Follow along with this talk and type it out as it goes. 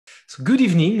So good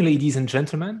evening, ladies and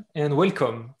gentlemen, and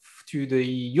welcome to the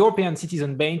European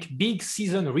Citizen Bank Big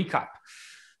Season Recap.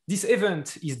 This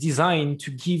event is designed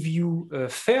to give you a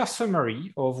fair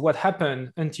summary of what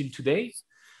happened until today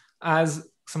as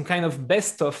some kind of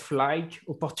best-of-like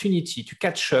opportunity to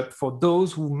catch up for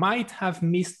those who might have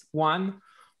missed one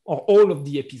or all of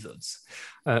the episodes.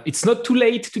 It's not too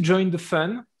late to join the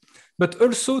fun, but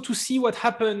also to see what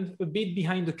happened a bit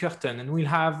behind the curtain. And we'll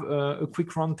have a quick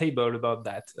roundtable about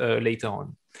that later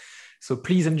on. So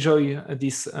please enjoy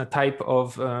this type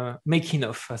of making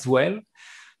of as well.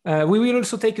 We will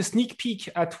also take a sneak peek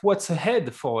at what's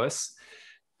ahead for us.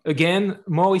 Again,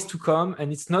 more is to come,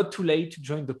 and it's not too late to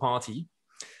join the party.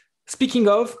 Speaking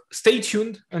of, stay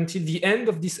tuned until the end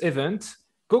of this event.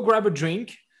 Go grab a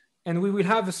drink, and we will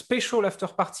have a special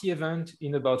after-party event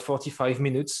in about 45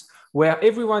 minutes, where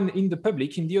everyone in the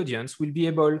public, in the audience, will be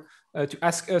able to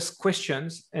ask us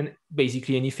questions and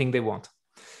basically anything they want.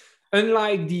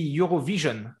 Unlike the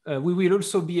Eurovision, we will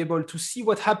also be able to see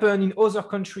what happened in other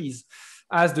countries,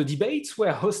 as the debates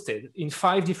were hosted in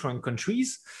 5 different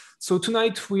countries. So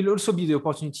tonight will also be the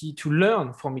opportunity to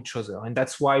learn from each other, and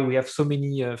that's why we have so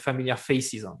many familiar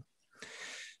faces on.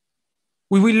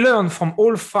 We will learn from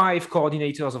all 5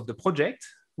 coordinators of the project.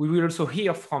 We will also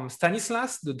hear from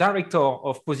Stanislas, the director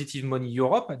of Positive Money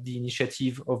Europe, at the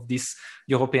initiative of this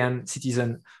European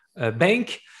Citizen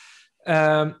Bank.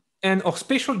 And our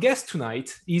special guest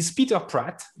tonight is Peter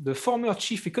Praet, the former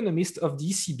chief economist of the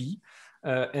ECB,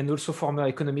 and also former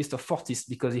economist of Fortis,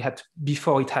 because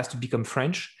before it has to become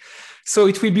French. So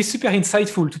it will be super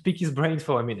insightful to pick his brain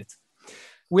for a minute.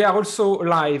 We are also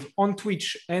live on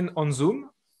Twitch and on Zoom.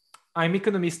 I'm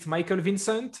economist Michael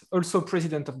Vincent, also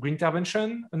president of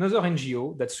Greentervention, another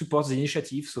NGO that supports the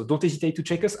initiative, so don't hesitate to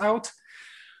check us out.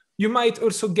 You might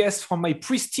also guess from my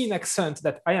pristine accent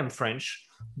that I am French,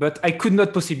 but I could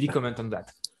not possibly comment on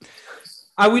that.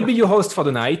 I will be your host for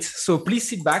the night, so please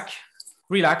sit back,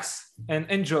 relax,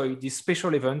 and enjoy this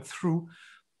special event through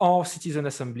our Citizen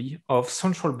Assembly of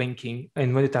Central Banking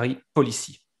and Monetary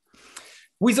Policy.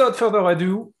 Without further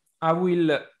ado, I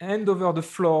will hand over the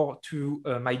floor to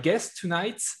my guest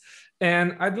tonight.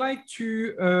 And I'd like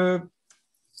to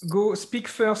go speak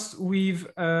first with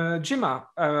Gemma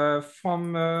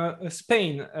from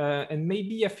Spain. And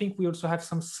maybe I think we also have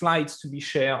some slides to be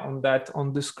shared on that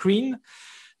on the screen.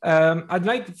 I'd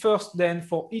like first then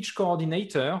for each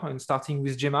coordinator, and starting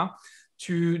with Gemma,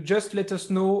 to just let us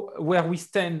know where we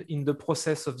stand in the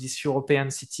process of this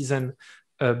European Citizen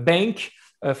Bank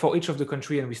for each of the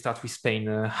country, and we start with Spain.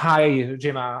 Hi,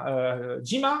 Gemma.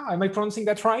 Gemma, am I pronouncing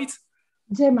that right?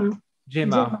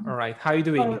 Gemma. All right. How are you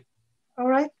doing? All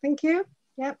right. Thank you.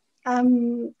 Yeah.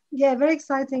 Yeah. Very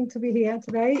exciting to be here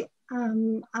today.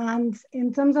 And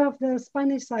in terms of the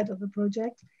Spanish side of the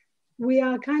project, we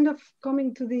are kind of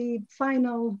coming to the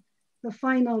final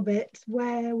bit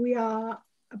where we are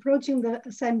approaching the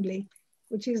assembly,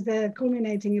 which is the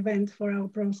culminating event for our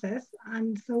process.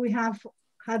 And so we have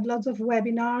had lots of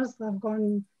webinars that have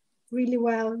gone really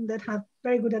well, that have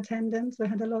very good attendance. We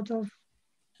had a lot of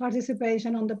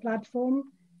participation on the platform.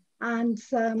 And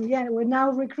yeah, we're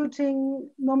now recruiting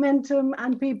momentum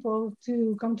and people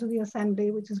to come to the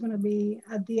assembly, which is going to be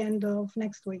at the end of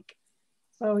next week.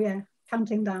 So yeah,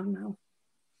 counting down now.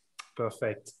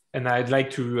 Perfect. And I'd like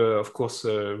to, of course,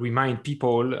 remind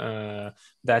people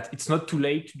that it's not too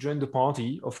late to join the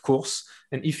party, of course.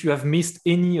 And if you have missed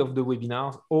any of the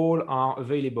webinars, all are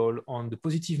available on the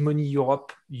Positive Money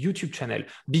Europe YouTube channel.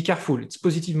 Be careful, it's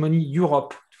Positive Money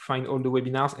Europe to find all the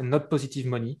webinars and not Positive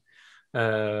Money,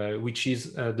 which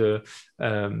is the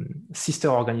sister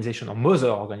organization or mother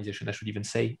organization, I should even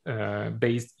say,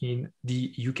 based in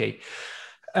the UK.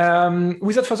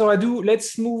 Without further ado,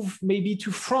 let's move maybe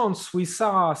to France with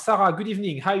Sarah. Sarah, good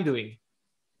evening. How are you doing?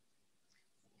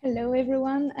 Hello,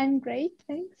 everyone. I'm great,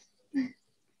 thanks.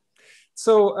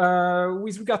 So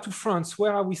with regard to France,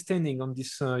 where are we standing on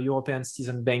this European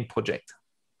Citizen Bank project?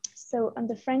 So on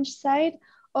the French side,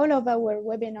 all of our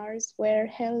webinars were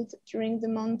held during the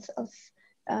month of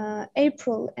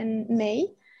April and May.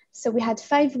 So we had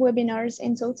 5 webinars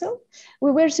in total.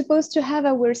 We were supposed to have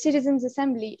our Citizens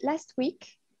Assembly last week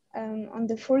on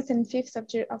the 4th and 5th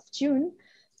of June,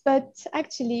 but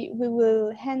actually we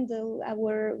will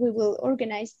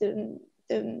organize the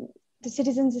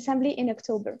Citizens Assembly in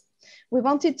October. We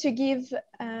wanted to give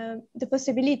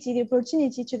the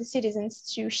opportunity to the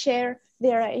citizens to share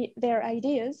their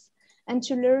ideas and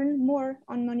to learn more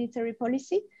on monetary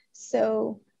policy.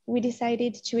 So we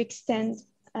decided to extend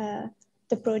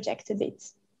the project a bit.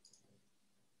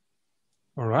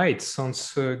 All right,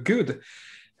 sounds good.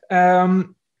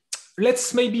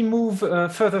 let's maybe move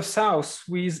further south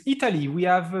with Italy. We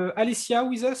have Alicia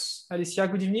with us. Alicia,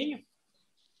 good evening.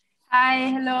 Hi,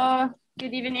 hello,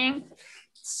 good evening.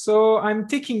 So I'm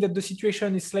taking that the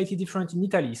situation is slightly different in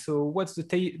Italy. So what's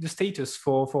the status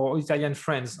for Italian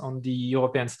friends on the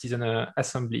European Citizen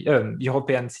Assembly,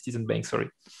 European Citizen Bank, sorry?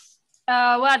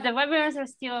 Well, the webinars are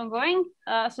still ongoing.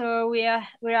 So we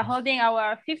are holding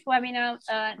our 5th webinar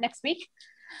next week.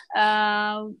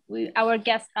 Our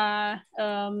guests are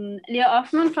Leo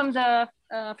Hoffman from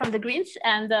the Greens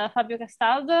and Fabio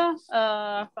Castaldo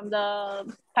from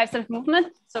the 5-Step movement,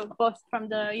 so both from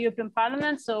the European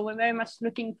Parliament. So we're very much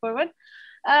looking forward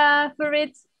for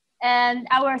it. And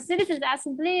our Citizens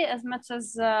Assembly, as much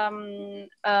as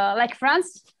like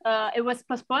France, it was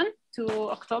postponed to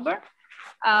October.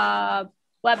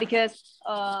 Well, because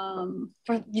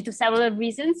due to several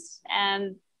reasons,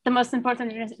 and the most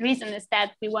important reason is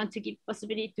that we want to give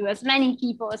possibility to as many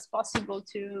people as possible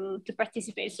to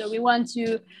participate. So we want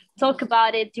to talk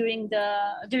about it during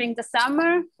the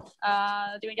summer,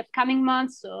 during the upcoming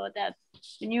months, so that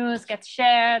the news gets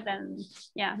shared and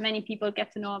yeah, many people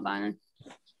get to know about it.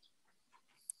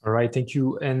 All right, thank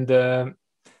you. And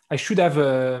I should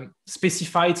have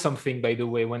specified something, by the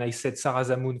way, when I said Sarah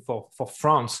Zamoun for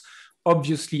France.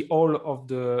 Obviously, all of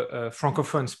the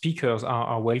Francophone speakers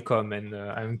are welcome, and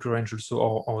I encourage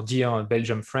also our dear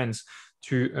Belgian friends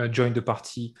to join the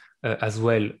party as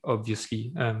well,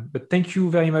 obviously. But thank you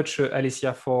very much,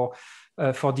 Alicia, for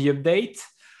the update.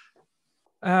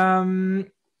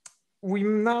 We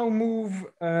now move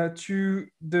to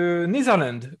the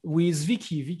Netherlands with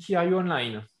Vicky. Vicky, are you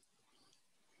online?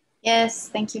 Yes,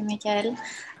 thank you, Michael.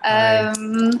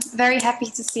 Very happy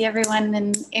to see everyone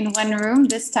in one room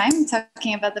this time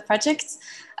talking about the project.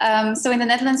 So in the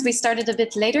Netherlands, we started a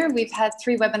bit later. We've had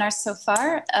 3 webinars so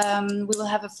far. We will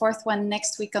have a 4th one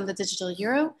next week on the digital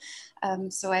euro.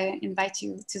 So I invite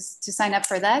you to sign up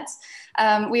for that.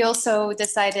 We also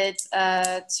decided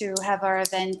to have our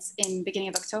event in beginning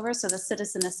of October. So the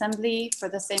Citizen Assembly, for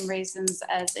the same reasons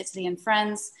as Italy and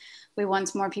France. We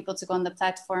want more people to go on the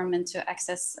platform and to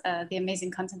access the amazing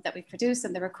content that we produce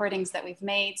and the recordings that we've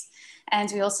made.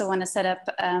 And we also want to set up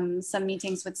some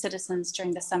meetings with citizens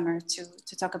during the summer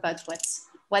to talk about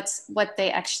what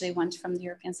they actually want from the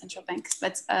European Central Bank.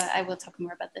 But I will talk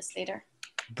more about this later.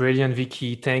 Brilliant,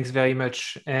 Vicky. Thanks very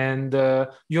much. And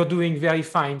you're doing very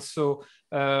fine. So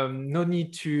no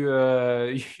need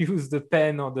to use the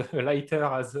pen or the lighter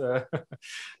as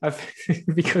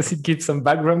because it gives some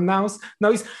background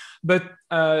noise. But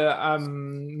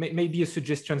maybe a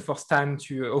suggestion for Stan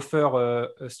to offer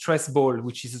a stress ball,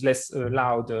 which is less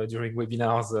loud during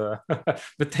webinars.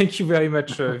 But thank you very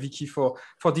much, Vicky, for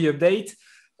the update.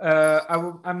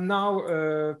 I'm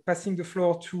now passing the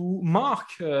floor to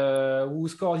Mark,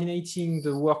 who's coordinating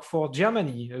the work for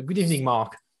Germany. Good evening,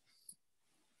 Mark.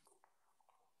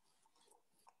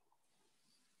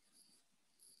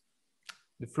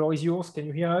 The floor is yours. Can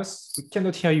you hear us? We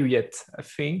cannot hear you yet, I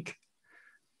think.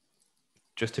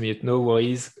 Just a minute, no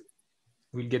worries.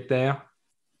 We'll get there.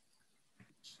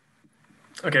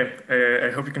 Okay,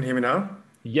 I hope you can hear me now.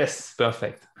 Yes,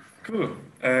 perfect. Cool.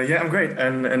 Yeah, I'm great.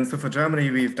 And so for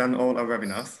Germany, we've done all our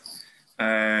webinars.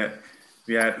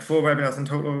 We had 4 webinars in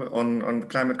total on the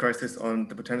climate crisis, on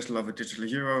the potential of a digital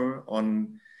euro,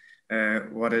 on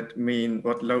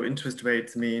what low interest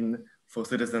rates mean for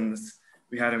citizens.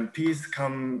 We had MPs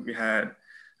come, we had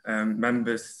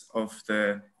members of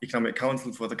the Economic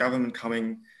Council for the government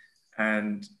coming,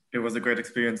 and it was a great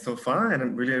experience so far. And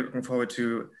I'm really looking forward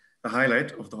to the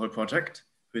highlight of the whole project,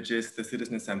 which is the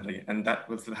Citizen Assembly. And that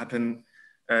will still happen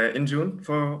in June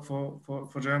for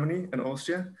Germany and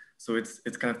Austria. So it's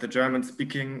kind of the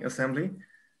German-speaking assembly.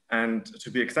 And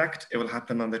to be exact, it will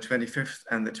happen on the 25th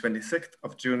and the 26th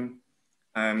of June.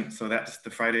 So that's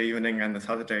the Friday evening and the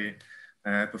Saturday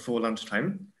before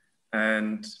lunchtime.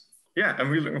 And yeah,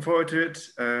 I'm really looking forward to it.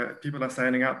 People are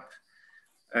signing up.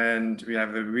 And we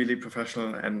have a really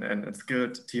professional and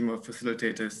skilled team of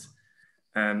facilitators.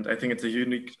 And I think it's a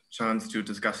unique chance to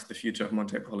discuss the future of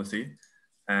monetary policy.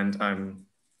 And I'm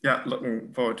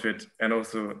looking forward to it. And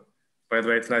also, by the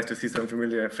way, it's nice to see some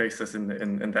familiar faces in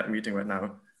that meeting right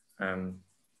now.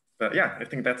 But yeah, I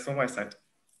think that's on my side.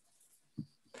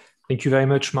 Thank you very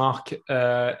much, Mark.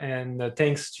 And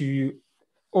thanks to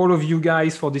all of you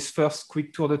guys for this first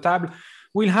quick tour de table.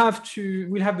 We'll have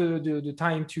the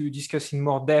time to discuss in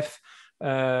more depth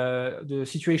the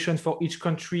situation for each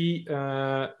country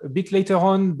a bit later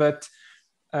on, but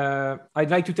I'd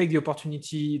like to take the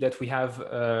opportunity that we have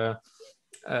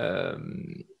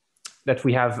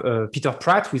Peter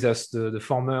Praet with us, the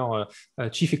former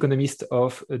chief economist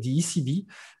of the ECB,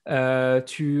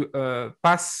 to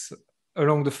pass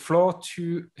along the floor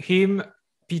to him.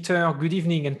 Peter, good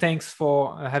evening, and thanks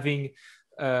for having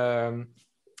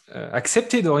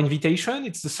accepted our invitation.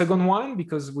 It's the second one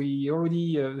because we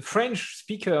already, the French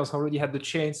speakers already had the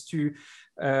chance to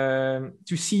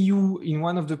see you in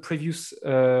one of the previous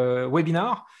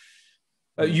webinars.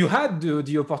 You had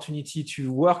the opportunity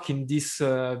to work in this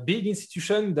big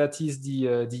institution that is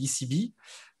the ECB.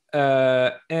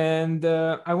 And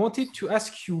I wanted to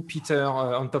ask you, Peter,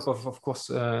 on top of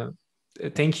course,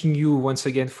 thanking you once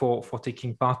again for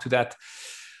taking part to that.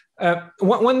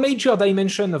 One major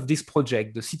dimension of this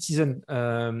project, the citizen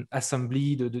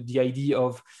assembly, the idea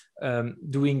of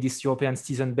doing this European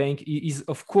Citizen Bank is,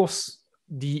 of course,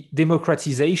 the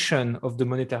democratization of the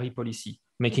monetary policy,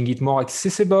 making it more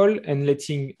accessible and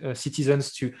letting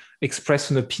citizens to express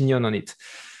an opinion on it.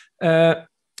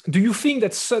 Do you think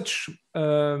that such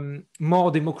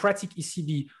more democratic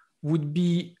ECB would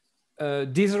be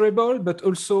desirable, but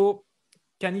also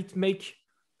can it make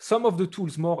some of the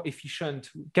tools more efficient?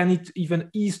 Can it even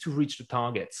ease to reach the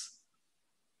targets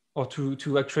or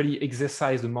to actually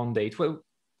exercise the mandate? Well,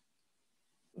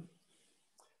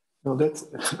 no, that's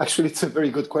actually, it's a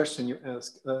very good question you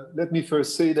ask. Let me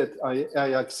first say that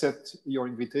I accept your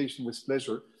invitation with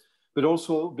pleasure, but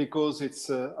also because it's,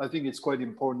 I think it's quite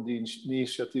important, the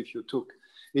initiative you took.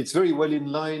 It's very well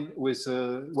in line with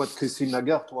what Christine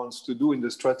Lagarde wants to do in the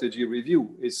strategy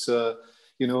review. It's,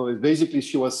 you know, basically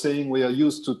she was saying we are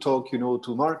used to talk, you know,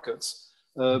 to markets,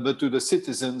 but to the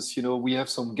citizens, you know, we have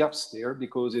some gaps there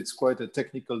because it's quite a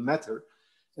technical matter.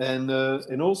 And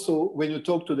also when you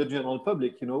talk to the general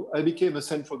public, you know, I became a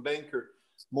central banker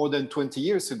more than 20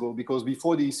 years ago because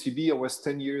before the ECB, I was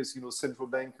 10 years, you know, central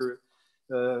banker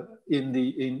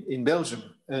in Belgium.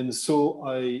 And so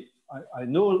I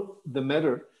know the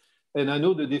matter and I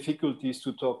know the difficulties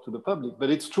to talk to the public. But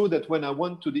it's true that when I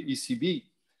went to the ECB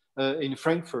in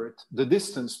Frankfurt, the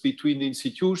distance between the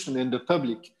institution and the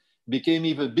public became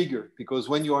even bigger because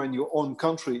when you are in your own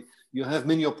country, you have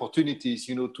many opportunities,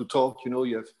 you know, to talk. You know,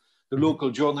 you have the local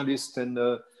journalists and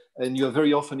you are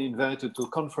very often invited to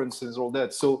conferences, all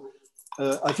that. So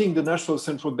I think the national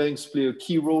central banks play a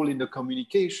key role in the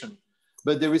communication.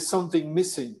 But there is something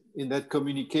missing in that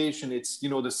communication. It's, you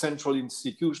know, the central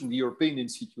institution, the European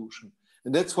institution.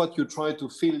 And that's what you try to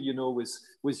fill, you know,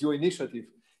 with your initiative.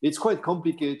 It's quite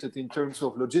complicated in terms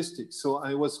of logistics. So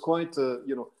I was quite,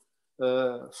 you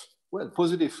know, well,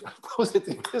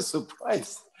 positively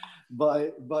surprised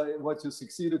by what you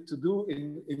succeeded to do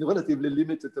in relatively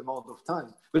limited amount of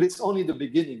time. But it's only the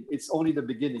beginning. It's only the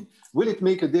beginning. Will it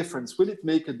make a difference? Will it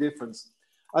make a difference?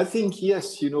 I think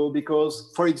yes, you know,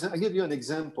 because, for example, I'll give you an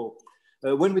example.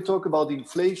 When we talk about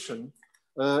inflation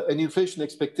and inflation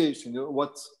expectation,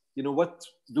 you know, what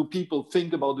do people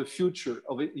think about the future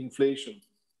of inflation?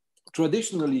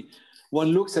 Traditionally,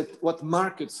 one looks at what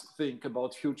markets think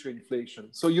about future inflation.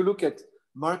 So you look at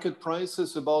market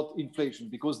prices about inflation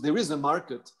because there is a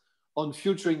market on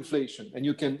future inflation and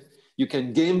you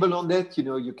can gamble on that, you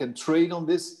know, you can trade on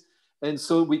this. And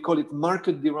so we call it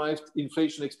market-derived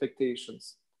inflation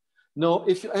expectations. Now,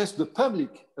 if you ask the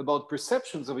public about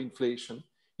perceptions of inflation,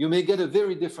 you may get a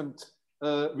very different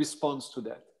response to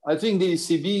that. I think the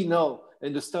ECB now,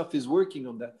 and the staff is working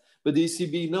on that, but the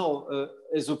ECB now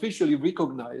has officially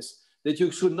recognized that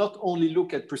you should not only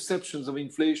look at perceptions of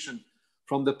inflation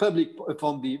from the public,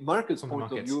 from the market's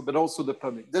point of view, but also the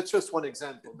public. That's just one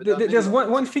example. But there's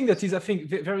one thing that is, I think,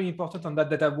 very important on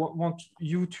that I want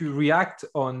you to react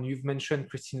on. You've mentioned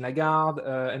Christine Lagarde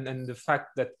and the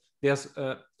fact that there's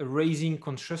a raising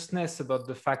consciousness about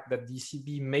the fact that the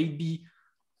ECB may be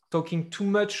talking too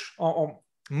much or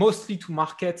mostly to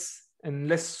markets and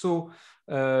less so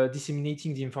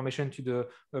disseminating the information to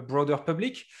the broader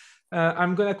public.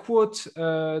 I'm going to quote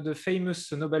the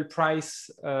famous Nobel Prize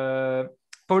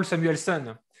Paul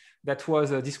Samuelson that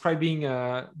was describing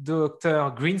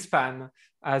Dr. Greenspan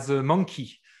as a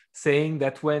monkey, saying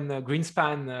that when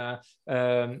Greenspan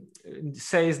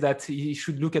says that he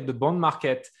should look at the bond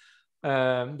market,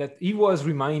 that he was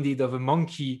reminded of a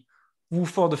monkey who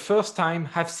for the first time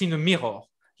have seen a mirror.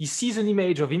 He sees an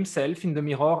image of himself in the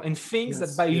mirror and thinks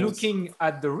that by looking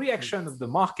at the reaction of the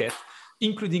market,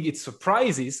 including its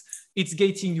surprises, it's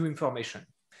getting you information.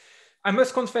 I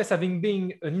must confess, having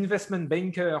been an investment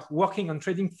banker working on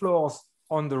trading floors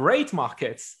on the rate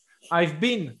markets, I've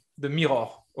been the mirror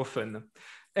often.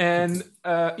 And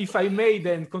if I may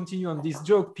then continue on this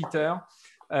joke, Peter,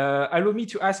 allow me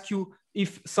to ask you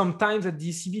if sometimes at the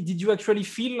ECB, did you actually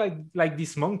feel like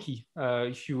this monkey,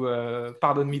 if you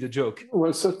pardon me the joke?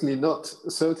 Well, certainly not.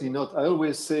 Certainly not. I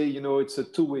always say, you know, it's a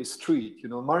two-way street. You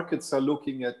know, markets are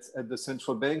looking at the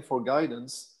central bank for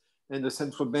guidance, and the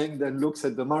central bank then looks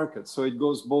at the market. So it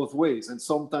goes both ways. And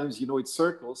sometimes, it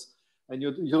circles and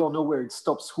you don't know where it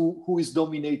stops, who is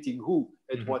dominating who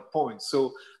at what point.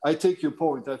 So I take your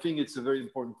point. I think it's a very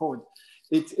important point.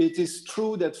 It is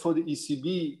true that for the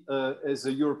ECB as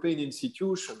a European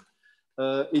institution,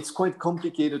 it's quite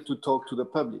complicated to talk to the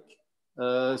public.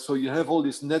 So you have all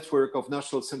this network of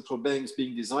national central banks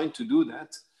being designed to do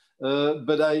that.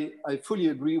 But I fully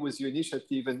agree with your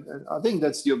initiative. And I think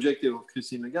that's the objective of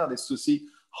Christine Lagarde, is to see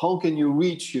how can you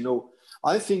reach,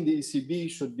 I think the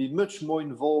ECB should be much more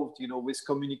involved, with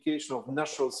communication of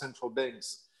national central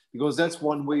banks, because that's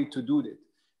one way to do it.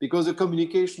 Because the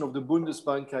communication of the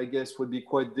Bundesbank, I guess, would be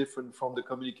quite different from the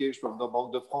communication of the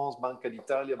Banque de France, Banca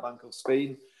d'Italia, Bank of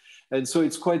Spain. And so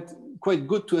it's quite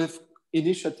good to have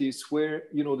initiatives where,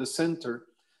 the center,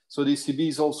 so the ECB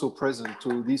is also present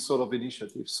to these sort of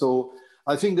initiatives. So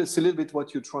I think that's a little bit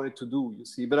what you try to do, you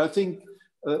see. But I think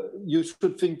you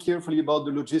should think carefully about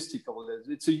the logistic of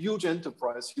it. It's a huge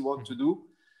enterprise you want to do.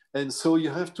 And so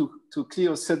you have to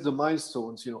clearly set the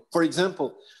milestones, For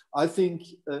example, I think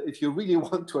if you really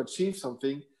want to achieve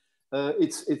something,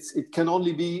 it can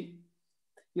only be,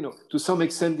 to some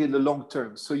extent in the long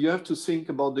term. So you have to think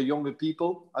about the younger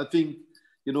people. I think,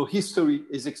 history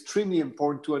is extremely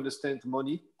important to understand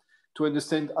money, to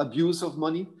understand abuse of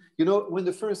money. When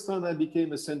the first time I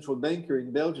became a central banker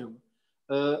in Belgium,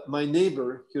 my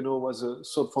neighbor, was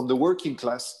from the working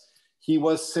class. He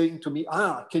was saying to me,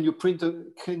 can you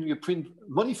print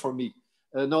money for me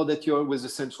now that you're with the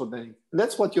central bank? And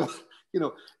that's what you're,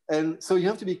 and so you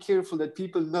have to be careful that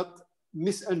people not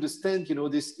misunderstand,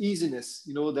 this easiness,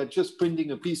 that just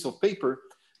printing a piece of paper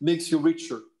makes you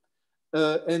richer.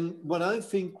 And what I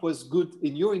think was good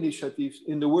in your initiative,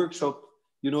 in the workshop,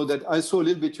 that I saw a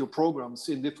little bit your programs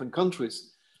in different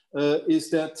countries,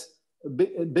 is that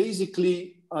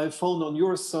basically I found on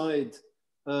your side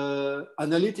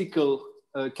analytical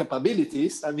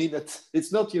capabilities. I mean, that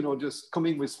it's not, just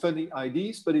coming with funny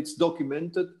ideas, but it's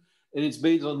documented and it's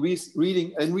based on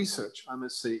reading and research, I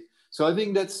must say. So I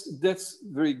think that's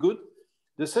very good.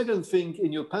 The second thing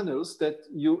in your panels that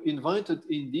you invited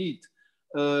indeed,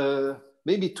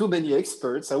 maybe too many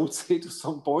experts, I would say to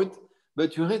some point,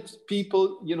 but you had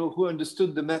people, who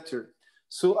understood the matter.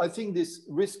 So I think this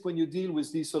risk when you deal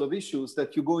with these sort of issues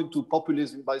that you go into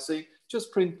populism by saying,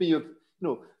 just print me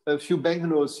a few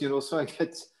banknotes, so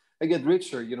I get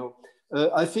richer,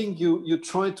 I think you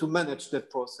try to manage that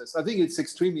process. I think it's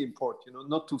extremely important,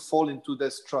 not to fall into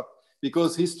this trap,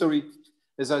 because history,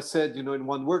 as I said, in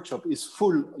one workshop, is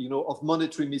full, of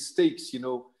monetary mistakes,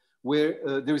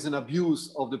 where there is an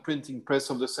abuse of the printing press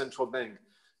of the central bank.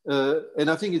 And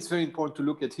I think it's very important to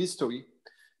look at history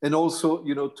and also,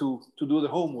 to do the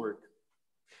homework.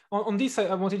 On this,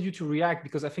 I wanted you to react,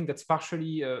 because I think that's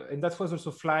partially, and that was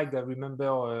also flagged, I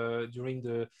remember, during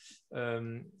the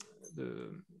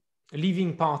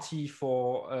leaving party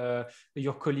for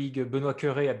your colleague Benoît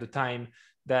Cœuré at the time,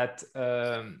 that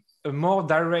a more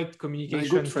direct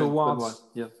communication towards... Benoît,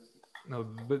 yeah. No,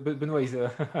 but Benoît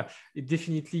is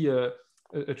definitely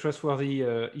a trustworthy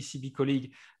ECB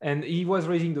colleague. And he was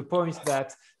raising the point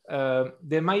that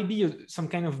there might be some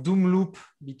kind of doom loop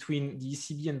between the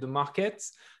ECB and the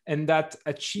markets, and that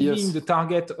achieving the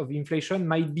target of inflation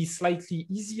might be slightly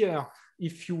easier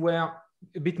if you were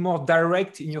a bit more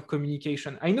direct in your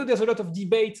communication. I know there's a lot of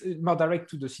debate, more direct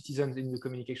to the citizens in the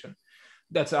communication.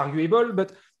 That's arguable,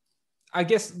 but I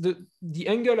guess the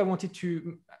angle I wanted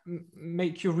to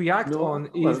make you react on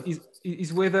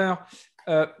is whether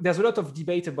there's a lot of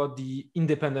debate about the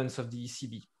independence of the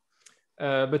ECB.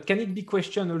 But can it be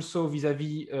questioned also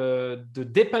vis-a-vis the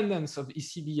dependence of the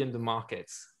ECB and the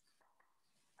markets?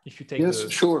 If you take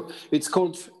sure. It's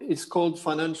called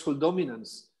financial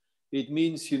dominance. It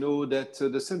means, that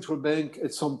the central bank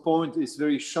at some point is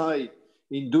very shy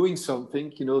in doing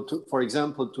something, for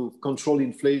example, to control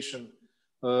inflation,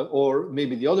 or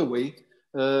maybe the other way,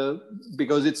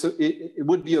 because it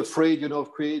would be afraid,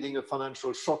 of creating a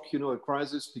financial shock, a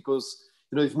crisis, because,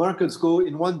 if markets go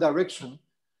in one direction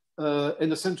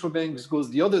and the central bank goes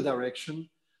the other direction,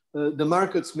 the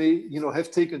markets may, have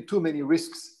taken too many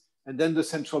risks, and then the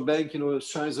central bank,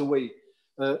 shies away.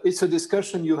 It's a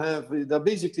discussion you have. There are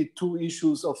basically two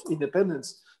issues of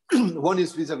independence. One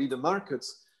is vis-a-vis the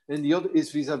markets, and the other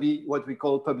is vis-a-vis what we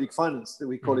call public finance.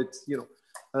 We call it,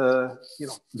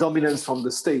 dominance from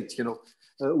the state,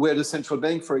 where the central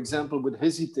bank, for example, would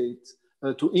hesitate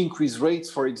to increase rates,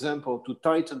 for example, to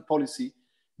tighten policy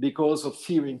because of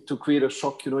fearing to create a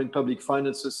shock, in public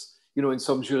finances, in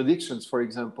some jurisdictions, for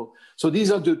example. So these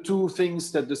are the two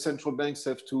things that the central banks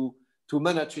have to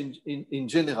manage in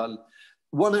general.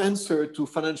 one answer to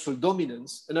financial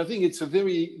dominance, and I think it's a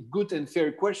very good and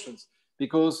fair question,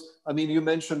 because, I mean, you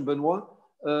mentioned Benoit.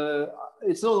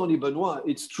 It's not only Benoit,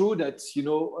 it's true that, you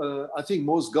know, I think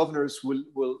most governors will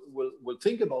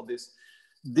think about this.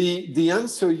 The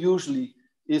answer usually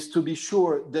is to be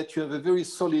sure that you have a very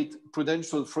solid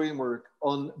prudential framework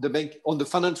on the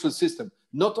financial system,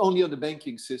 not only on the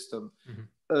banking system.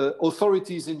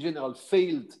 Authorities in general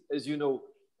failed, as you know,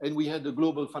 and we had the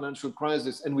global financial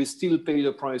crisis, and we still pay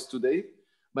the price today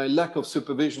by lack of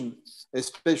supervision,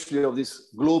 especially of these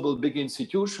global big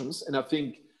institutions. And I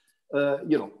think,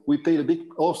 you know,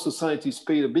 all societies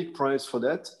paid a big price for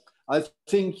that. I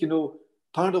think, you know,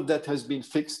 part of that has been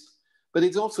fixed, but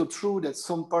it's also true that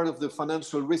some part of the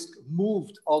financial risk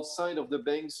moved outside of the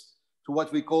banks to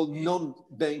what we call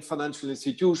non-bank financial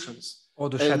institutions. Or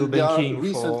the shadow banking. There are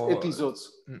recent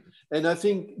episodes. And I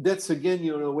think that's, again,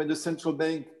 you know, when the central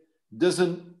bank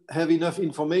doesn't have enough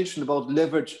information about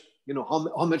leverage, you know,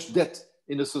 how much debt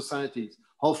in the societies,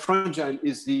 how fragile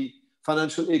is the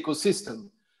financial ecosystem,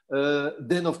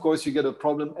 then of course you get a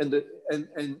problem, and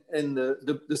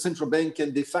the central bank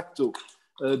can de facto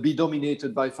be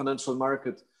dominated by financial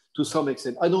market to some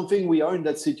extent. I don't think we are in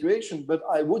that situation, but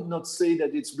I would not say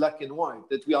that it's black and white,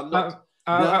 that we are not.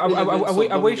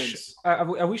 I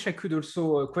wish I could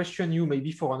also question you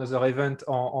maybe for another event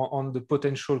on the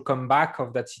potential comeback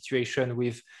of that situation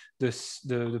with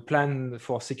the plan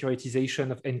for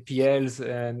securitization of NPLs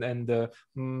and the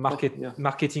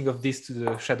marketing of this to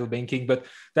the shadow banking. But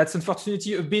that's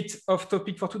unfortunately a bit off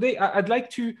topic for today. I'd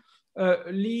like to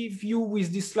leave you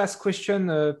with this last question,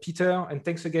 Peter, and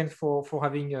thanks again for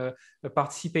having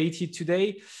participated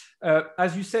today.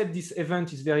 As you said, this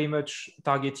event is very much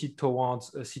targeted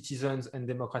towards citizens and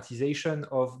democratization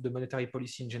of the monetary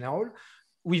policy in general.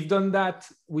 We've done that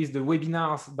with the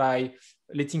webinars by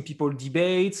letting people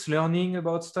debate, learning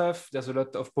about stuff. There's a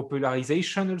lot of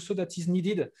popularization also that is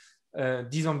needed,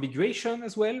 disambiguation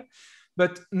as well.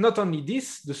 But not only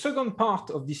this, the second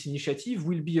part of this initiative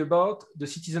will be about the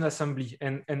citizen assembly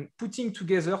and putting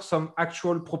together some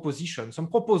actual proposition, some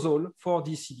proposal for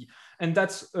the ECB. And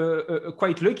that's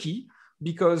quite lucky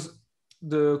because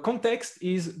the context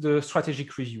is the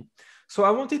strategic review. So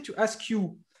I wanted to ask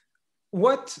you,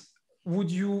 what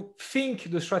would you think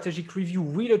the strategic review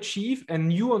will achieve?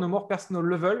 And you, on a more personal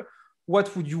level,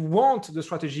 what would you want the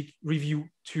strategic review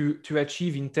to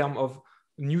achieve in terms of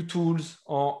new tools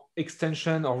or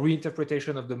extension or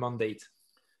reinterpretation of the mandate?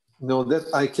 No, that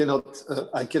I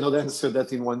cannot answer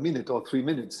that in 1 minute or 3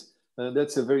 minutes.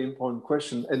 That's a very important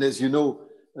question. And as you know,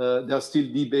 they are still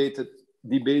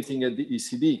debating at the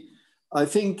ECB. I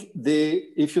think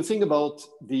if you think about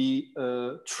the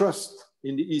trust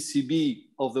in the ECB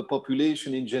of the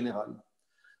population in general,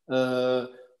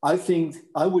 I think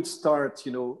I would start,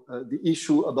 you know, the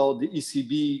issue about the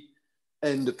ECB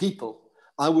and the people.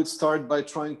 I would start by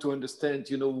trying to understand,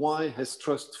 you know, why has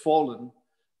trust fallen?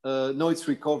 Now it's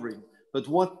recovering, but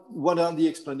what are the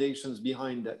explanations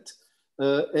behind that?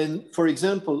 And for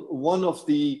example, one of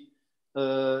the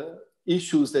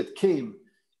issues that came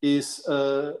is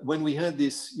when we had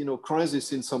this, you know,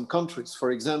 crisis in some countries.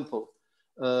 For example,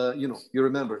 you know, you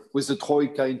remember with the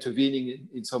Troika intervening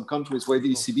in some countries where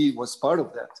the ECB was part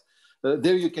of that.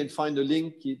 There you can find a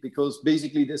link because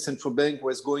basically the central bank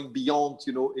was going beyond,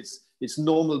 you know, its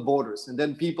normal borders, and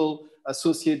then people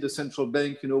associate the central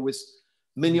bank, you know, with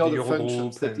many other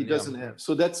functions that it doesn't have.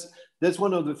 So that's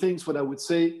one of the things. What I would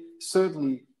say,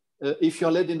 certainly, if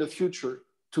you're led in the future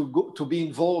to be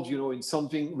involved, you know, in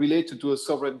something related to a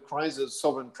sovereign crisis,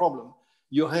 sovereign problem,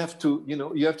 you have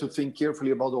to think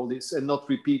carefully about all this and not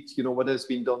repeat, you know, what has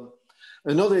been done.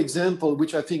 Another example,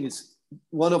 which I think is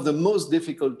one of the most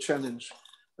difficult challenge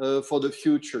for the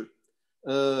future,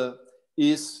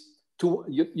 is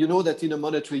you know that in a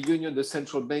monetary union, the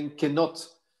central bank cannot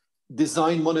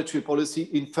design monetary policy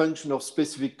in function of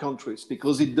specific countries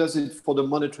because it does it for the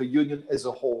monetary union as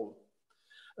a whole.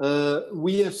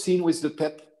 We have seen with the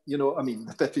PEP, you know, I mean,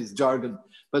 the PEP is jargon,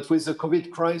 but with the COVID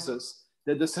crisis,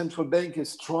 that the central bank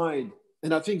has tried,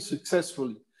 and I think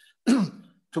successfully,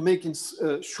 to make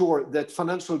sure that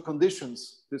financial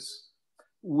conditions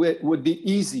would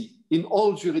be easy in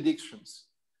all jurisdictions.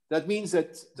 That means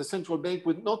that the central bank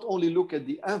would not only look at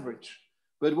the average,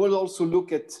 but will also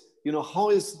look at, you know, how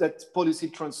is that policy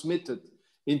transmitted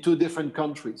into different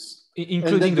countries,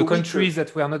 including the countries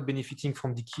that were not benefiting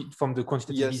from the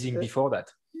quantitative easing before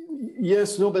that.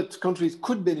 Yes, no, but countries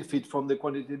could benefit from the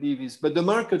quantitative easing, but the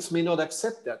markets may not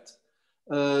accept that.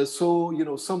 So, you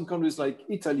know, some countries like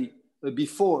Italy,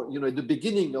 before, you know, at the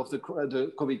beginning of the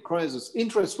COVID crisis,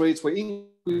 interest rates were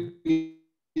increasing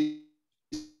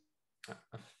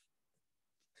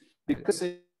because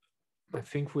I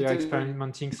think we are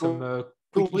experimenting some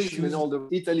quick issues. And all the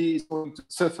Italy is going to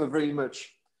suffer very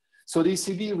much. So the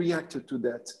ECB reacted to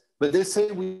that, but they say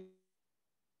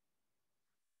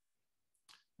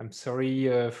I'm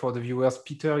sorry for the viewers.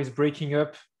 Peter is breaking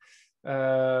up. I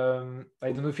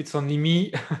don't know if it's only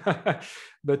me,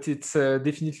 but it's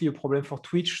definitely a problem for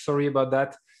Twitch. Sorry about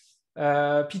that.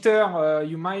 Peter,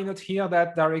 you might not hear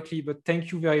that directly, but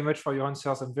thank you very much for your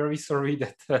answers. I'm very sorry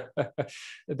that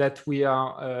that we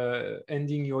are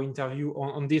ending your interview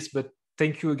on this, but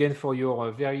thank you again for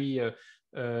your very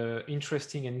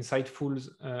interesting and insightful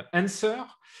answer.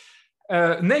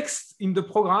 Next in the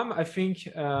program, I think,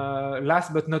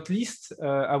 last but not least,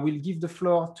 I will give the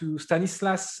floor to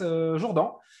Stanislas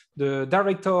Jourdan, the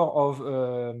director of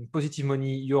Positive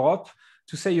Money Europe,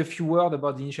 to say a few words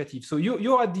about the initiative. So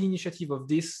you're at the initiative of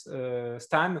this,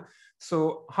 Stan.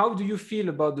 So how do you feel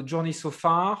about the journey so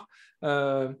far?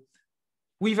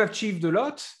 We've achieved a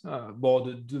lot.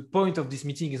 The point of this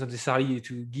meeting is not necessarily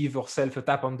to give ourselves a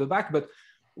tap on the back, but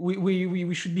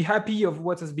we should be happy of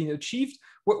what has been achieved.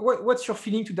 What's your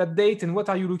feeling to that date, and what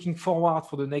are you looking forward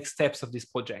for the next steps of this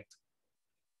project?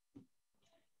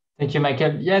 Thank you,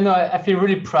 Michael. Yeah, no, I feel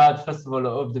really proud, first of all,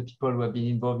 of the people who have been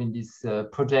involved in this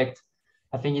project.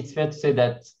 I think it's fair to say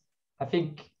that I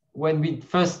think when we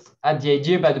first had the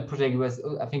idea about the project, it was,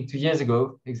 I think, 2 years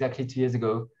ago, exactly 2 years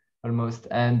ago, almost.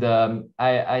 And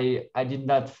I did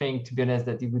not think, to be honest,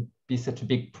 that it would be such a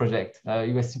big project.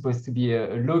 It was supposed to be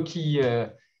a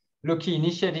low-key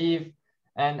initiative.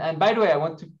 And by the way, I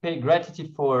want to pay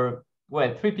gratitude for,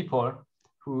 well, 3 people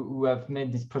who have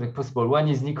made this project possible. One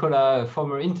is Nicolas, a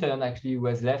former intern, actually, who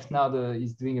has left now.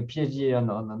 He's doing a PhD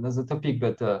on another topic,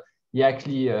 but he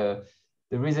actually,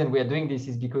 the reason we are doing this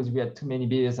is because we had too many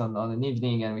beers on an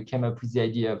evening, and we came up with the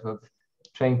idea of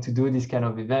trying to do this kind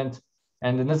of event.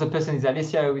 And another person is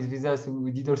Alessia, who is with us,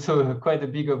 who did also quite a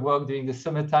bit of work during the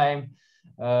summertime,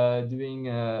 doing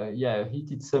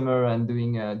heated summer and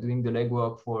doing the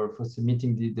legwork for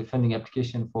submitting the funding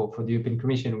application for the European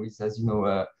Commission, which, as you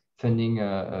know, funding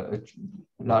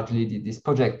largely this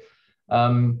project.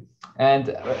 And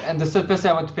the third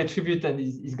person I want to pay tribute, and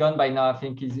he's gone by now, I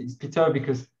think, is Peter,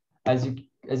 because as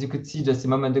you could see just a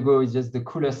moment ago, he's just the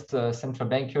coolest central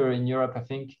banker in Europe, I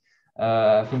think.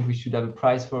 I think we should have a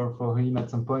prize for him at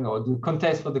some point, or do a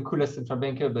contest for the coolest central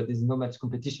banker, but there's not much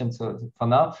competition so for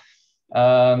now.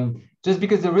 Just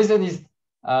because the reason is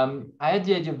I had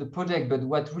the idea of the project, but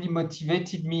what really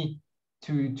motivated me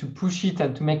to push it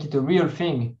and to make it a real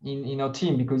thing in our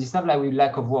team, because it's not like we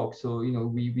lack of work. So, you know,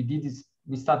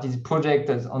 we started this project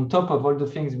as on top of all the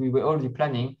things we were already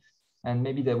planning, and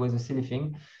maybe that was a silly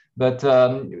thing. But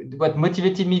what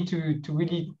motivated me to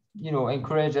really, you know,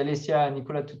 encourage Alessia and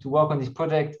Nicolas to work on this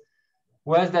project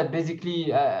was that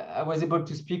basically I was able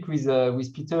to speak with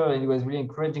Peter, and he was really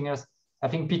encouraging us. I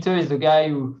think Peter is the guy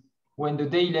who, when the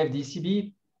day he left the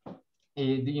ECB,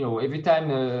 you know, every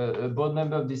time a board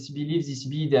member of the ECB leaves the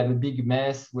ECB, they have a big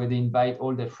mess where they invite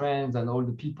all their friends and all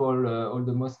the people, all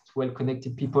the most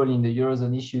well-connected people in the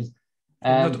Eurozone issues.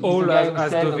 And not all are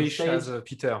as dovish as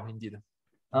Peter, indeed.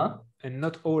 Huh? And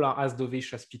not all are as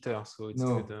dovish as Peter, so it's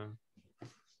good.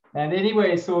 And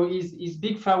anyway, so his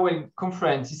big farewell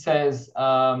conference, he says,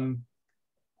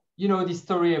 you know, this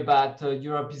story about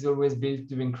Europe is always built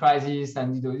during crisis,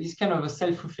 and, you know, this kind of a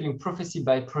self-fulfilling prophecy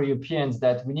by pro-Europeans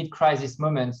that we need crisis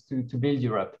moments to build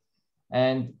Europe.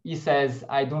 And he says,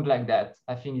 I don't like that.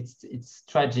 I think it's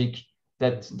tragic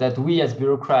that we as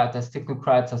bureaucrats, as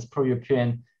technocrats, as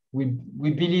pro-European, we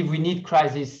believe we need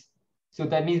crisis. So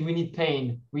that means we need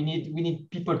pain. We need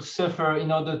people to suffer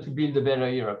in order to build a better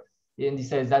Europe. And he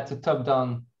says that's a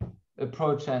top-down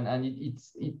approach, and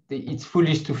it's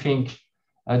foolish to think.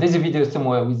 There's a video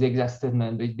somewhere with the exact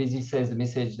statement, but it basically says the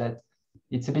message that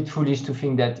it's a bit foolish to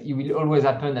think that it will always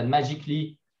happen and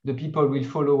magically the people will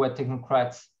follow what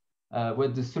technocrats,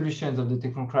 what the solutions of the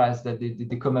technocrats that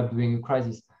they come up during a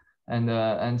crisis.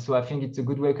 And so I think it's a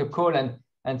good wake-up call.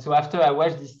 And so after I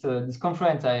watched this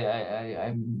conference,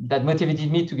 that motivated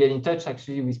me to get in touch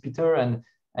actually with Peter,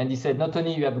 and he said, not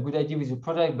only you have a good idea with your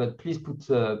project, but please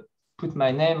put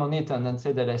my name on it and then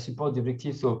say that I support the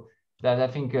objective. So that I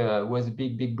think was a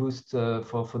big boost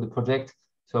for the project.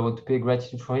 So I want to pay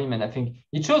gratitude for him. And I think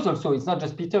it shows also, it's not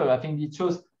just Peter. I think it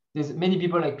shows there's many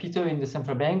people like Peter in the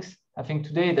central banks, I think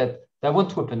today, that want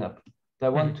to open up. They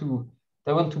want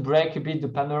to break a bit the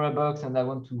Pandora box, and they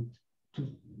want to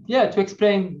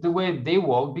explain the way they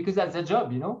work, because that's their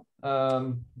job, you know.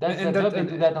 That's their job. They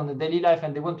do that on the daily life,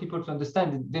 and they want people to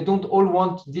understand. They don't all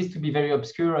want this to be very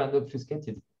obscure and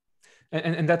obfuscated.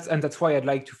 and that's why I'd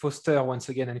like to foster once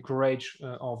again, encourage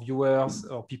our viewers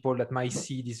or people that might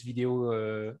see this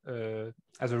video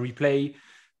as a replay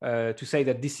to say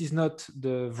that this is not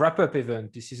the wrap-up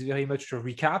event. This is very much a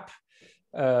recap,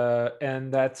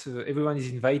 and that everyone is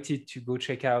invited to go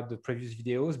check out the previous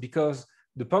videos, because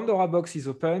the Pandora box is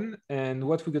open, and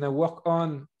what we're going to work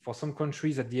on for some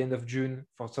countries at the end of June,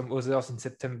 for some others in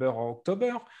September or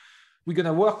October, we're going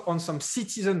to work on some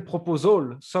citizen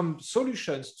proposal, some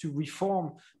solutions to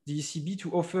reform the ECB,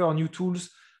 to offer new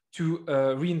tools to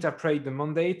reinterpret the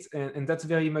mandate, and that's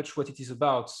very much what it is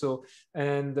about. So,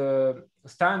 and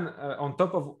Stan, on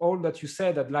top of all that you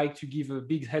said, I'd like to give a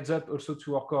big heads up also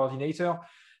to our coordinator,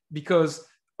 because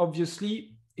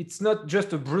obviously it's not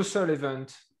just a Brussels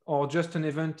event or just an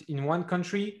event in one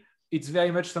country. It's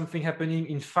very much something happening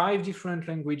in 5 different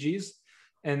languages.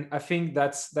 And I think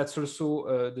that's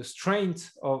also the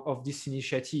strength of this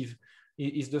initiative,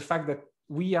 is the fact that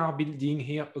we are building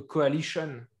here a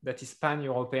coalition that is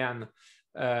pan-European.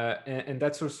 And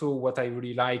that's also what I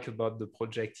really like about the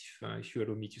project, if you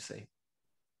allow me to say.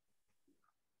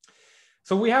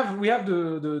 So we have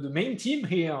the main team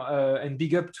here, and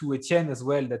big up to Etienne as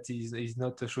well, that is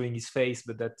not showing his face,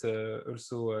 but that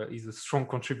also is a strong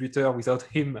contributor. Without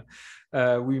him,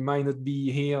 we might not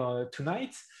be here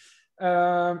tonight.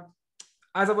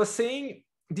 As I was saying,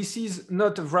 this is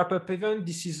not a wrap-up event.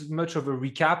 This is much of a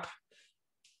recap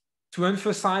to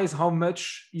emphasize how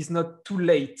much is not too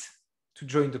late to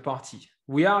join the party.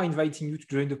 We are inviting you to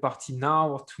join the party now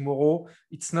or tomorrow.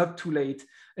 It's not too late.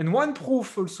 And one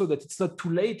proof also that it's not too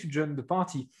late to join the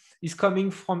party is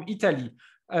coming from Italy.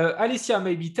 Alicia,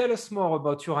 maybe tell us more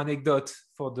about your anecdote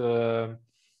for the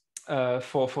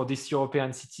for this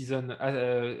European Citizen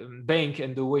Bank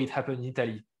and the way it happened in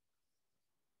Italy.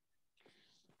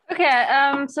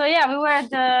 Okay, so yeah, we were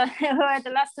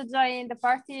the last to join the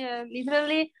party,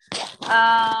 literally.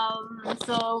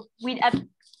 So we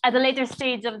at a later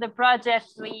stage of the project,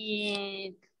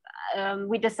 we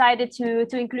decided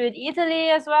to include Italy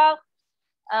as well.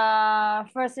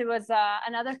 First, it was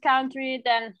another country.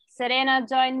 Then Serena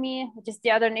joined me, which is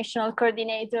the other national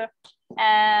coordinator.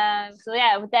 And so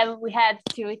yeah, then we had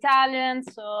 2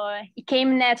 Italians. So it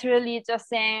came naturally, just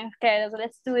saying, okay, so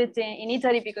let's do it in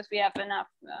Italy, because we have enough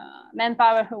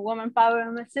manpower, woman power, I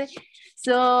must say.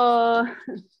 So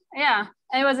yeah,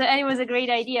 and it was a great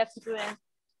idea to do it.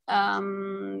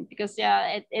 Because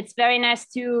yeah, it's very nice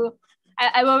to.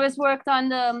 I've always worked on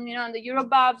the on the Euro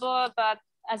bubble, but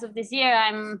as of this year,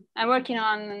 I'm working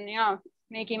on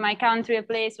making my country a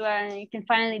place where you can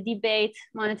finally debate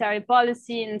monetary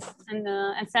policy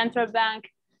and central bank.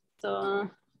 So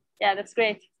yeah, that's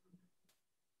great.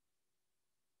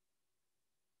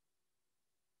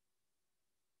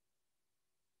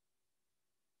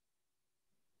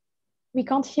 We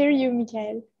can't hear you,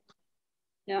 Michael.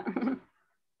 Yeah.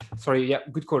 Sorry, yeah,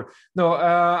 good call. No,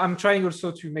 I'm trying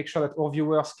also to make sure that our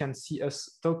viewers can see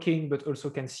us talking, but also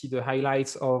can see the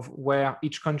highlights of where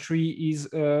each country is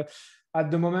at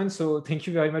the moment. So thank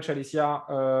you very much,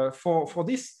 Alicia, for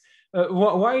this.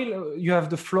 While you have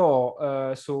the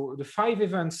floor, so the 5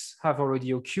 events have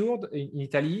already occurred in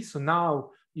Italy. So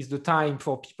now is the time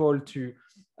for people to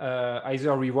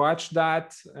either rewatch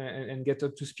that and get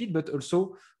up to speed, but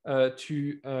also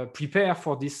to prepare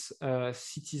for this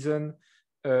citizen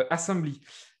assembly.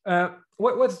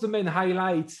 What's the main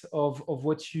highlight of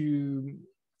what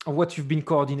you've been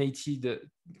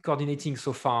coordinating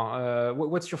so far?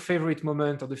 What's your favorite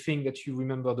moment or the thing that you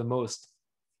remember the most?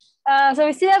 So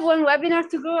we still have 1 webinar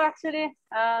to go, actually.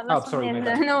 Sorry,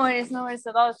 no worries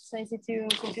at all. It's easy to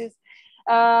confuse.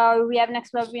 We have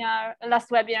last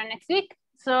webinar next week.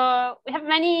 So we have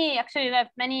many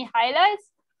highlights.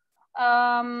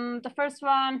 The first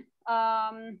one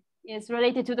is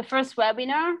related to the first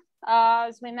webinar,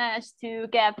 as we managed to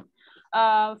get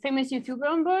a famous YouTuber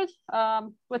on board.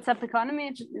 What's Up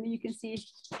Economy? You can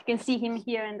see him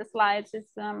here in the slides.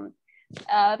 It's a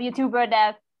YouTuber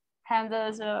that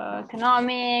handles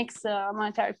economics,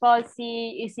 monetary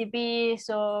policy, ECB.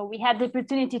 So we had the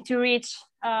opportunity to reach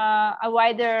a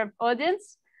wider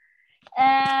audience,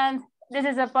 and this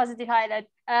is a positive highlight.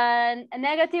 And a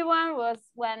negative one was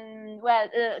when,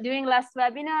 during last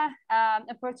webinar,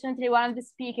 unfortunately, one of the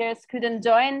speakers couldn't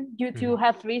join due to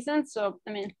health reasons. So,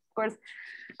 I mean, of course,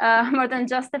 more than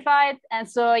justified. And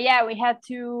so, yeah, we had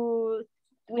to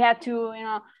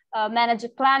manage a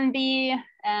plan B,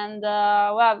 and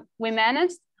we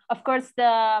managed. Of course, the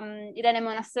Irene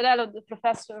Monastorello, the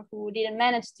professor who didn't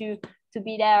manage to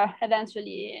be there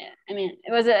eventually. I mean,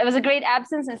 it was a great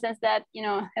absence in the sense that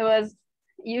it was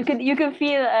you could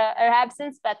feel her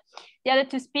absence, but the other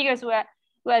 2 speakers were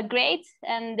were great,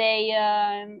 and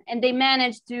they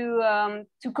managed to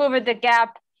cover the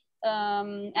gap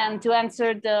and to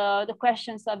answer the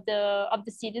questions of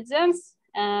the citizens.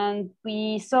 And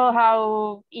we saw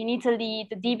how in Italy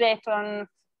the debate on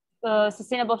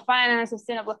sustainable finance,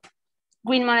 sustainable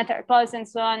green monetary policy, and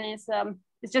so on is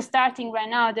just starting right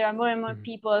now. There are more and more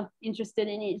people interested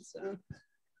in it. So.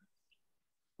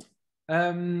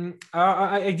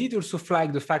 I did also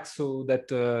flag the fact that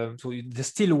so there's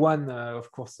still one,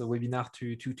 of course, a webinar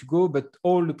to go, but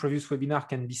all the previous webinars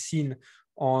can be seen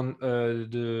on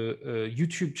the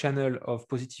YouTube channel of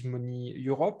Positive Money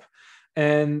Europe.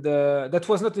 And that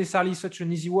was not necessarily such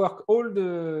an easy work. All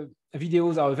the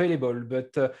videos are available,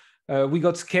 but we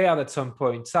got scared at some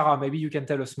point. Sarah, maybe you can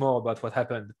tell us more about what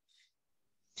happened.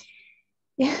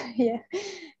 Yeah.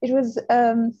 It was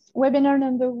webinar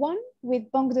number 1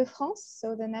 with Banque de France,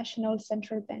 so the National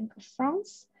Central Bank of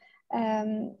France.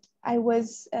 I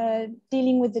was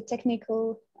dealing with the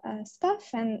technical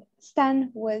stuff, and Stan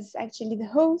was actually the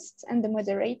host and the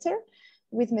moderator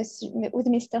with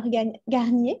Mr.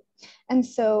 Garnier. And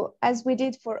so, as we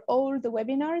did for all the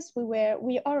webinars,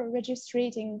 we are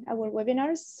registering our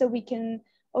webinars so we can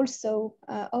also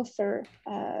offer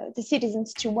the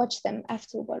citizens to watch them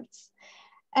afterwards.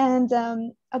 And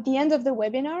at the end of the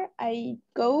webinar, I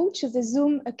go to the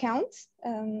Zoom account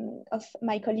of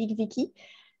my colleague Vicky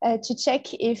to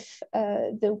check if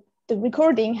the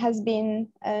recording has been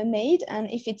made and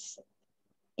if it's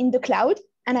in the cloud,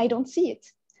 and I don't see it.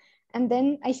 And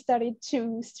then I started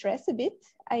to stress a bit.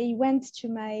 I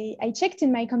checked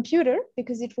in my computer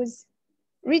because it was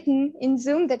written in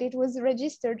Zoom that it was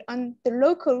registered on the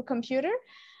local computer.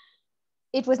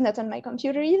 It was not on my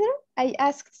computer either. I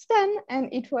asked Stan,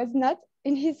 and it was not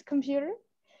in his computer.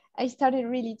 I started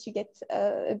really to get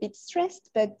a bit stressed,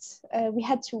 but we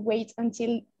had to wait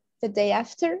until the day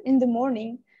after in the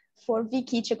morning for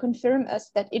Vicky to confirm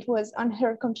us that it was on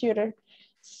her computer.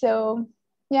 So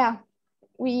yeah,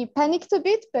 we panicked a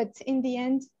bit, but in the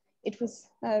end, it was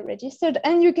registered,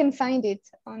 and you can find it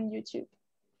on YouTube.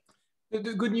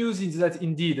 The good news is that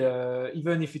indeed,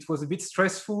 even if it was a bit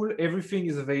stressful, everything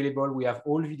is available. We have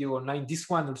all video online. This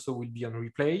one also will be on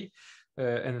replay.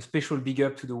 And a special big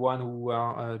up to the one who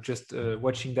are just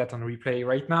watching that on replay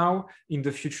right now. In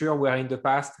the future, where in the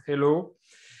past, hello.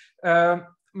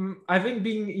 Having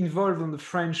been involved on the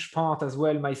French part as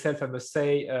well myself, I must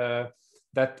say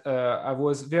that I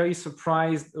was very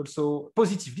surprised, also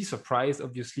positively surprised,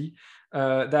 obviously,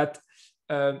 that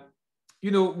you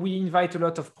know, we invite a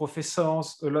lot of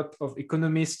professors, a lot of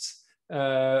economists.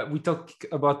 We talk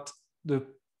about the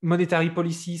monetary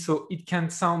policy, so it can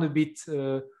sound a bit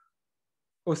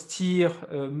austere.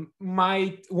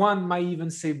 One might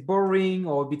even say boring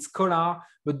or a bit scholar.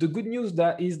 But the good news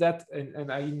is that,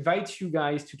 and I invite you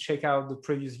guys to check out the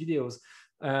previous videos.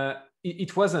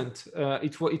 It wasn't.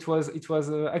 It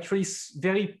was actually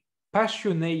very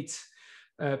passionate.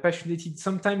 Passionate,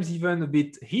 sometimes even a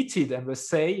bit heated, I must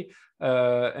say.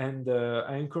 And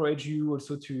I encourage you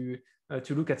also to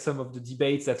look at some of the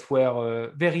debates that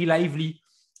were very lively.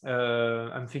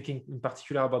 I'm thinking in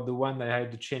particular about the one I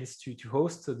had the chance to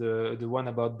host, the one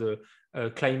about the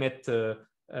climate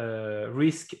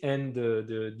risk and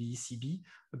the ECB.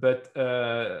 But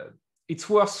it's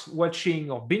worth watching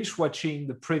or binge watching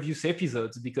the previous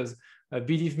episodes because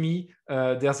believe me,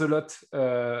 there's a lot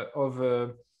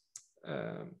of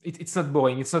it's not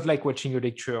boring. It's not like watching a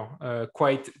lecture.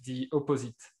 Quite the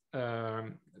opposite,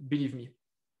 believe me.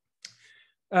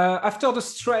 After the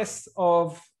stress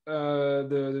of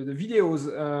the videos,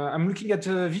 I'm looking at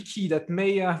Vicky that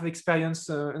may have experienced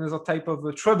another type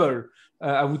of trouble,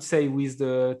 I would say, with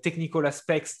the technical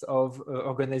aspects of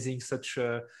organizing such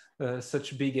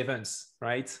big events,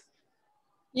 right?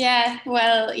 Yeah,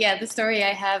 well, yeah, the story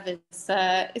I have is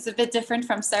a bit different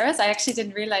from Sarah's. I actually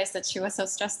didn't realize that she was so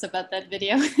stressed about that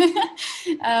video.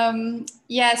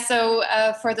 Yeah, so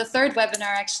for the third webinar,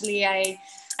 actually,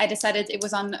 I decided it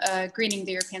was on greening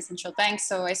the European Central Bank.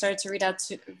 So I started to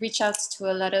reach out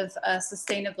to a lot of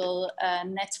sustainable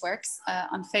networks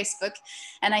on Facebook.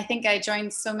 And I think I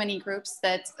joined so many groups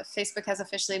that Facebook has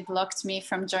officially blocked me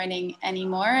from joining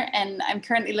anymore. And I'm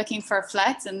currently looking for a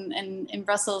flat, and in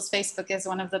Brussels, Facebook is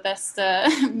one of the best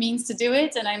means to do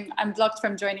it. And I'm blocked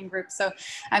from joining groups. So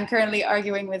I'm currently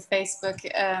arguing with Facebook,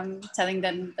 telling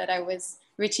them that I was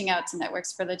reaching out to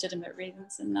networks for legitimate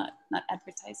reasons and not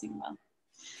advertising well.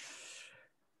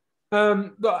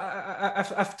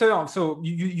 After, so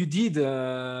you did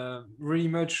really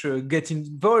much get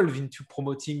involved into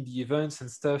promoting the events and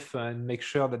stuff and make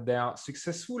sure that they are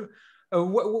successful.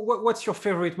 What's your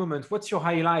favorite moment? What's your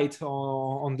highlight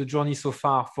on the journey so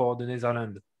far for the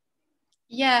Netherlands?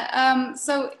 Yeah,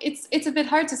 so it's a bit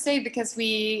hard to say because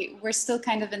we're still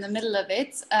kind of in the middle of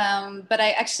it. But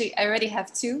I already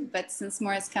have two, but since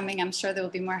more is coming, I'm sure there will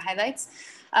be more highlights.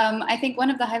 I think one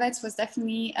of the highlights was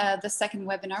definitely the second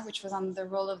webinar, which was on the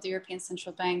role of the European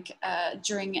Central Bank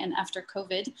during and after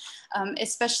COVID,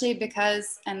 especially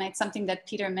because, and it's something that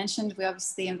Peter mentioned, we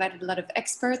obviously invited a lot of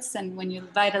experts, and when you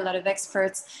invite a lot of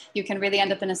experts, you can really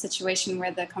end up in a situation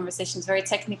where the conversation is very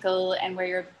technical and where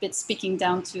you're a bit speaking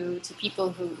down to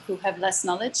people who have less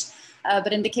knowledge.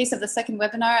 But in the case of the second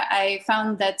webinar, I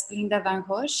found that Linda Van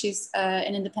Gogh, she's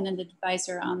an independent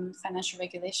advisor on financial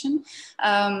regulation,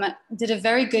 did a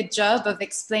very good job of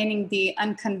explaining the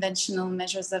unconventional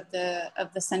measures of the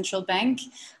central bank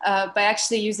by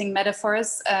actually using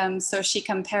metaphors. So she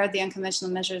compared the unconventional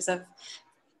measures of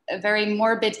a very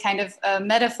morbid kind of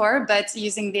metaphor, but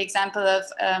using the example of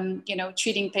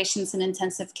treating patients in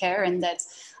intensive care, and that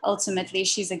ultimately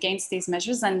she's against these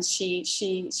measures, and she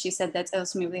said that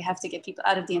ultimately we have to get people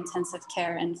out of the intensive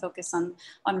care and focus on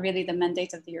really the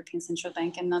mandate of the European Central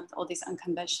Bank and not all these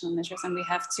unconventional measures. And we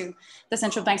have to, the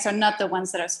central banks are not the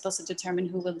ones that are supposed to determine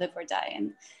who will live or die.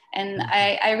 And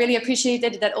I really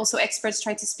appreciated that also experts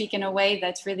try to speak in a way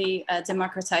that really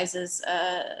democratizes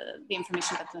the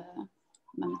information about the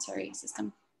monetary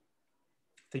system.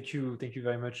 Thank you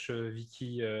very much,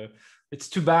 Vicky. It's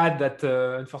too bad that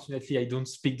unfortunately I don't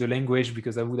speak the language,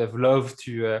 because I would have loved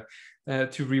to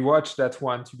rewatch that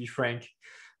one, to be frank.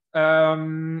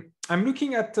 I'm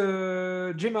looking at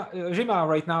Gemma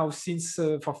right now, since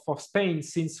for Spain,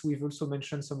 since we've also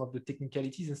mentioned some of the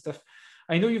technicalities and stuff.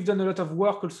 I know you've done a lot of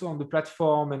work also on the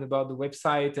platform and about the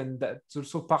website, and that's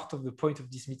also part of the point of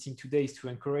this meeting today, is to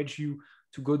encourage you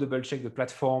to go double check the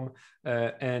platform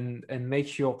and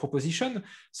make your proposition.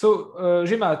 So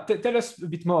Gemma, tell us a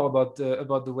bit more about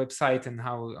the website and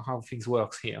how things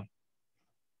work here.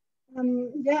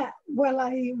 Yeah,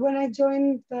 well, when I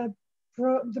joined the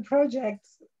project,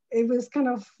 it was kind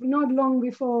of not long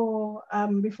before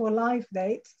live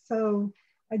date. So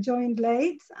I joined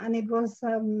late, and it was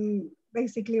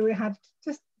basically we had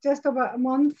just about a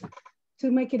month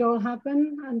to make it all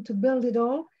happen and to build it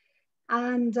all.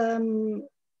 And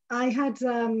I had,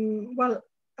 coming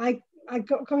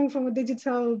from a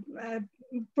digital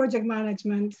project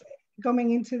management,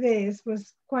 coming into this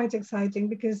was quite exciting,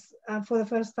 because for the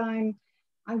first time,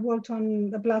 I worked on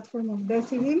the platform of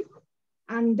Decidim.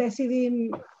 And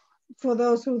Decidim, for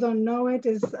those who don't know it,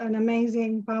 is an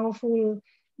amazing, powerful,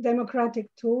 democratic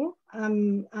tool.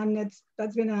 And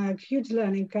that's been a huge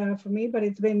learning curve for me, but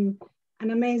it's been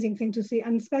an amazing thing to see.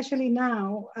 And especially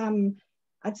now,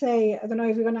 I'd say, I don't know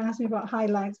if you're going to ask me about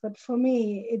highlights, but for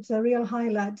me, it's a real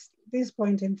highlight this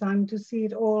point in time to see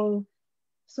it all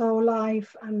so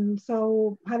live, and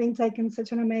so having taken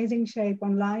such an amazing shape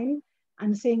online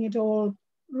and seeing it all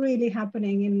really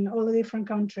happening in all the different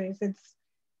countries. It's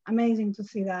amazing to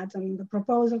see that, and the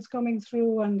proposals coming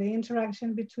through and the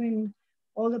interaction between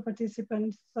all the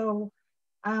participants. So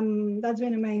that's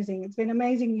been amazing. It's been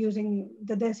amazing using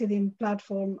the Decidim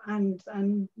platform and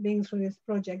being through this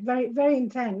project. Very, very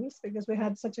intense, because we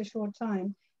had such a short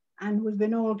time, and we've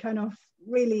been all kind of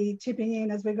really chipping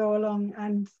in as we go along.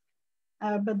 And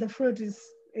but the fruit is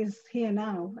here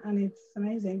now, and it's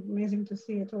amazing to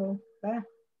see it all there,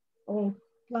 all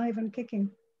live and kicking.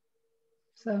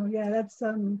 So yeah, that's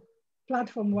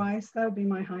platform-wise, that would be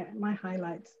my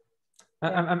highlights.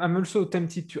 I'm also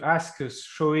tempted to ask,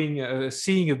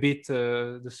 seeing a bit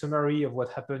the summary of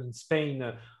what happened in Spain,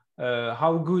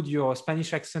 how good your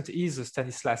Spanish accent is,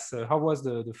 Stanislas. How was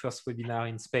the first webinar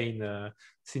in Spain,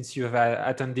 since you have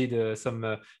attended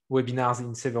some webinars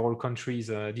in several countries?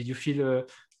 Did you feel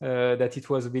that it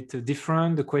was a bit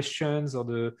different, the questions, or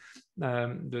the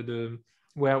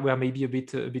were maybe a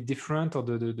bit different, or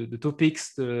the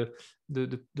topics, the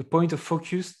point of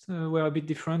focus were a bit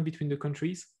different between the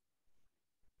countries?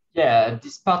 Yeah,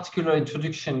 this particular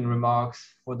introduction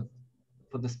remarks for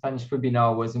the Spanish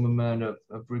webinar was a moment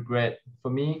of regret for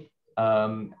me,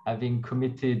 having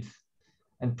committed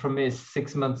and promised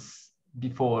 6 months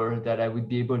before that I would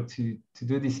be able to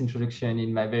do this introduction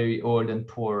in my very old and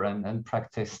poor and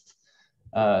practiced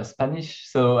Spanish.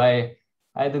 So I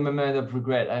had a moment of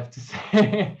regret, I have to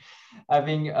say,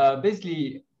 having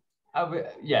basically,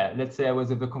 let's say I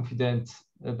was overconfident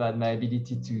about my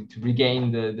ability to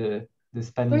regain the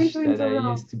Spanish that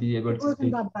I used to be able to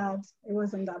speak. It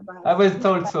wasn't that bad. I was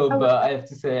told so, but I have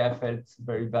to say I felt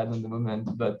very bad on the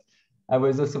moment. But I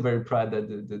was also very proud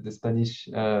that the Spanish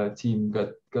team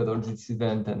got all this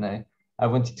event, and I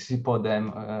wanted to support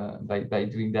them by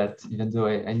doing that, even though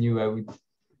I knew I would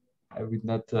I would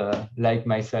not like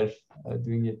myself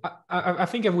doing it. I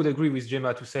think I would agree with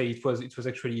Gemma to say it was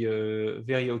actually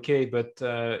very okay, but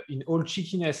in all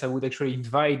cheekiness, I would actually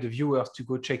invite the viewers to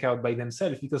go check out by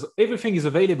themselves because everything is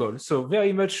available. So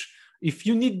very much, if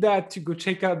you need that to go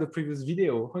check out the previous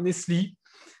video, honestly,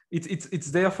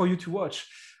 it's there for you to watch.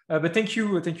 But thank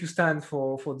you, Stan,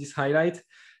 for this highlight.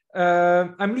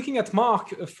 I'm looking at Mark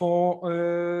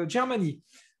for Germany.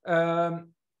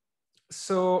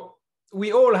 So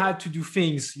we all had to do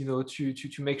things, you know, to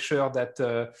make sure that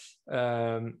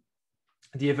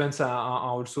the events are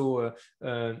also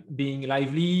being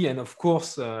lively, and of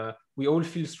course we all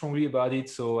feel strongly about it.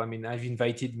 So I mean, I've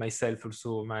invited myself,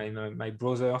 also my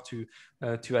brother,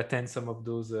 to attend some of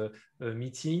those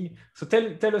meetings. So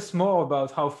tell us more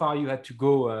about how far you had to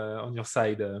go on your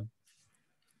side.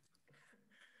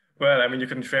 Well, I mean, you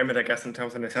can frame it, I guess, in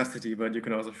terms of necessity, but you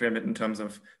can also frame it in terms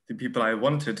of the people I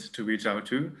wanted to reach out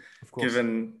to, of course.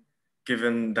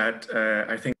 Given that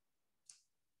I think.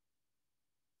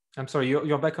 I'm sorry,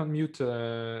 you're back on mute,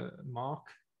 Mark.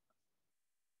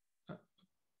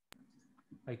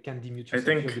 I can demute you. I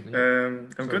think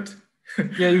I'm good.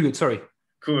 Yeah, you're good. Sorry.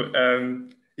 Cool.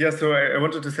 Yeah, so I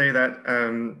wanted to say that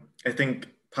I think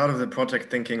part of the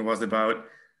project thinking was about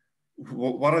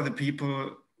what are the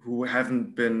people who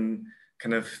haven't been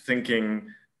kind of thinking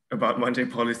about monetary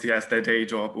policy as their day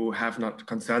job, or have not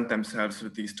concerned themselves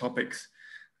with these topics.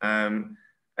 And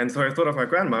so I thought of my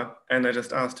grandma, and I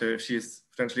just asked her if she's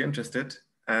potentially interested.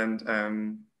 And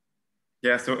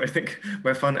yeah, so I think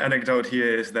my fun anecdote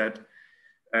here is that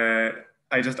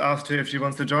I just asked her if she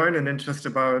wants to join an interest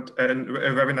about a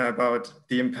webinar about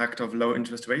the impact of low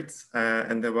interest rates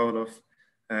and the role of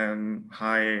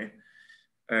high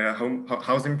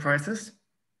housing prices.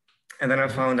 And then I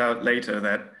found out later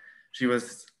that she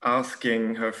was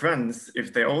asking her friends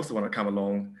if they also want to come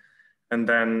along. And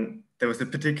then there was a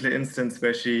particular instance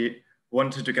where she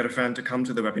wanted to get a friend to come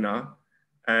to the webinar,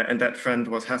 and that friend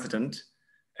was hesitant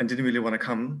and didn't really want to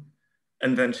come.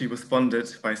 And then she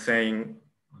responded by saying,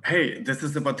 hey, this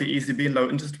is about the ECB and low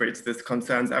interest rates. This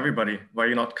concerns everybody. Why are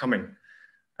you not coming?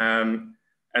 And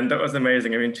that was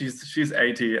amazing. I mean, she's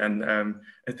 80, and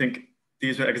I think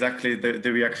these were exactly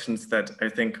the reactions that I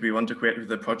think we want to create with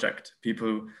the project.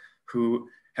 People who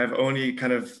have only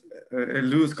kind of a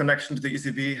loose connection to the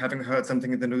ECB, having heard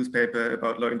something in the newspaper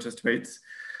about low interest rates,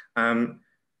 and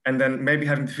then maybe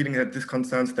having the feeling that this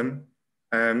concerns them,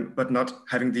 but not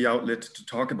having the outlet to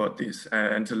talk about these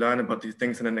and to learn about these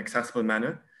things in an accessible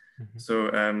manner. Mm-hmm. So,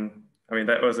 I mean,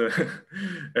 that was a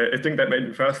thing that made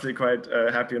me personally quite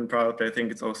happy and proud. But I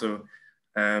think it's also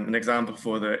an example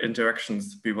for the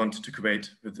interactions we wanted to create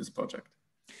with this project.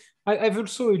 I've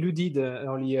also alluded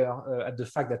earlier at the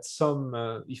fact that some,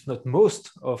 if not most,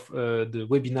 of the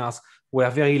webinars were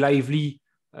very lively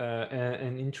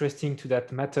and interesting to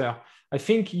that matter. I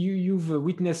think you've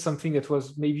witnessed something that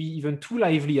was maybe even too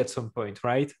lively at some point,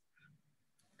 right?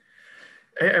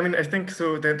 I mean, I think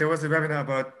so. There was a webinar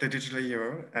about the digital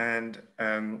euro, and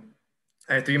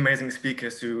I had three amazing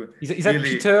speakers who. Is that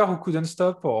really... Peter who couldn't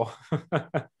stop, or?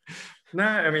 No,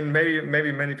 I mean,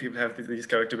 maybe many people have these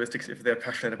characteristics if they're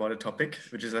passionate about a topic,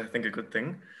 which is, I think, a good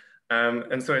thing.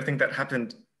 And so I think that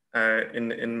happened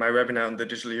in my webinar on the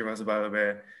digital euro as well,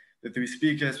 where the three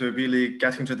speakers were really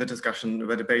getting to the discussion,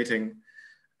 were debating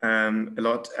a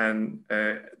lot, and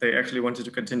they actually wanted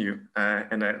to continue.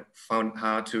 And I found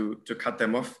hard to cut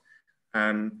them off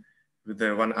with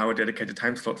the 1 hour dedicated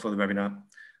time slot for the webinar.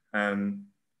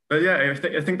 But yeah,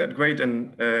 I think that's great,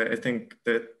 and I think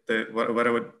that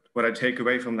what I take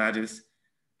away from that is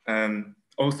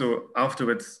also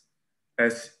afterwards,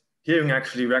 as hearing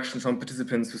actually reactions from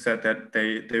participants who said that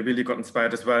they really got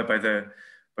inspired as well by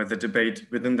the debate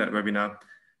within that webinar.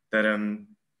 That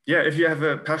yeah, if you have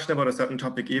a passion about a certain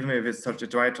topic, even if it's such a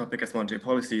dry topic as monetary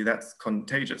policy, that's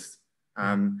contagious.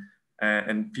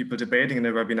 And people debating in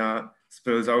a webinar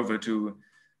spills over to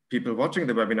people watching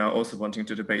the webinar also wanting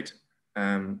to debate.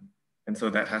 And so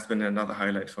that has been another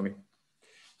highlight for me.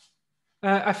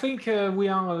 I think we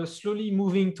are slowly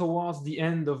moving towards the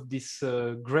end of this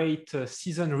great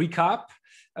season recap.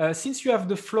 Since you have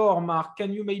the floor, Mark,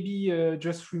 can you maybe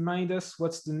just remind us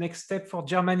what's the next step for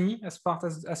Germany as far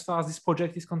as this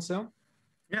project is concerned?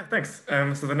 Yeah, thanks.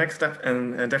 So the next step,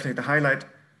 and definitely the highlight,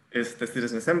 is the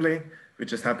Citizen Assembly,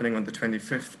 which is happening on the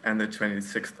 25th and the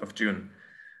 26th of June.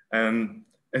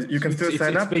 You can still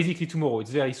sign up. It's basically tomorrow.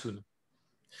 It's very soon.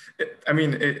 I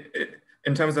mean,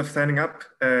 in terms of signing up,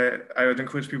 I would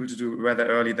encourage people to do rather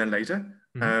early than later.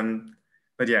 Mm-hmm.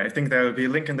 But yeah, I think there will be a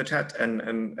link in the chat,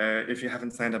 and if you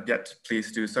haven't signed up yet,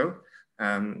 please do so.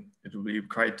 It will be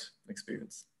quite an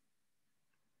experience.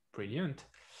 Brilliant.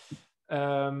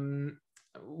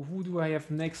 Who do I have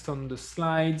next on the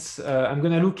slides? I'm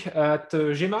going to look at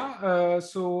Gemma.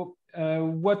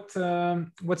 What's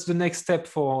the next step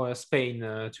for Spain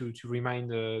to remind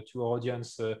to our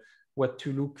audience what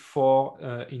to look for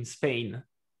in Spain?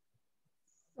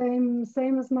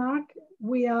 Same as Mark.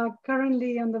 We are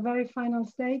currently on the very final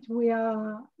stage. We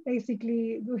have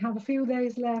a few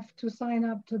days left to sign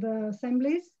up to the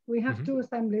assemblies. We have two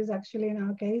assemblies actually in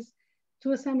our case.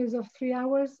 2 assemblies of 3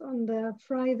 hours on the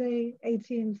Friday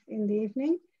 18th in the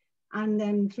evening, and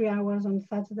then 3 hours on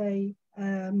Saturday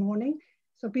morning.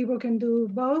 So people can do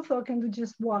both or can do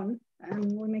just one,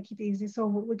 and we make it easy so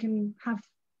we can have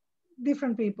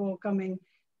different people coming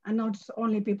and not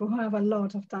only people who have a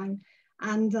lot of time.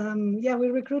 And yeah,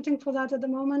 we're recruiting for that at the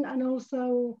moment, and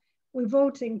also we're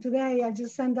voting. Today, I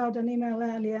just sent out an email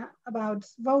earlier about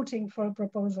voting for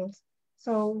proposals.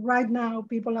 So right now,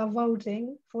 people are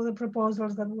voting for the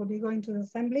proposals that will be going to the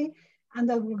Assembly and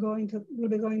that will be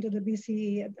going to the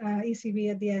ECB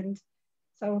at the end.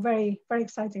 So very, very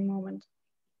exciting moment.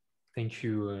 Thank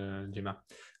you, Gemma.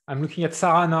 I'm looking at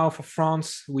Sarah now for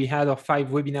France. We had our 5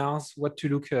 webinars. What to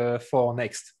look for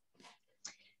next?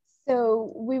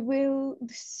 So we will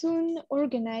soon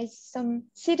organize some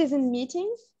citizen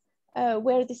meetings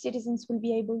where the citizens will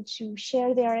be able to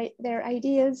share their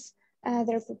ideas,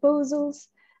 their proposals,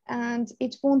 and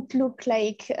it won't look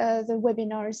like the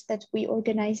webinars that we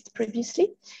organized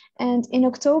previously. And in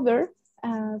October,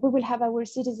 we will have our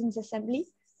Citizens Assembly.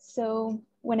 So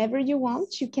whenever you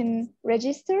want, you can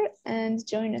register and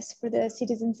join us for the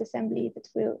Citizens Assembly that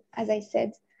will, as I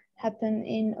said, happen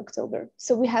in October.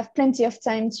 So we have plenty of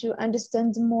time to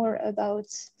understand more about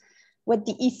what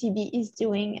the ECB is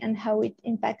doing and how it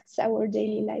impacts our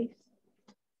daily life.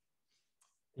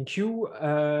 Thank you,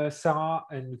 Sarah,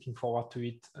 and looking forward to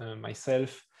it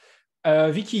myself.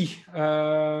 Vicky,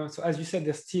 so as you said,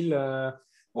 there's still,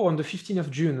 on the 15th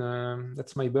of June,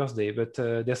 that's my birthday, but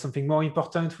there's something more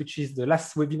important, which is the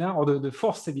last webinar, or the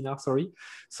 4th webinar, sorry.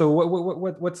 So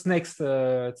what's next?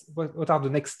 What are the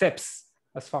next steps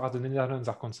as far as the Netherlands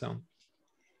are concerned?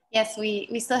 Yes,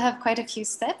 we still have quite a few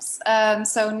steps.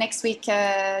 So next week,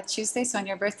 Tuesday, so on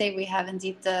your birthday, we have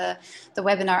indeed the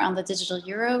webinar on the digital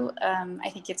euro. I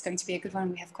think it's going to be a good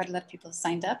one. We have quite a lot of people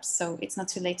signed up, so it's not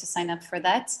too late to sign up for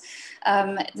that.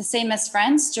 The same as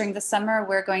France, during the summer,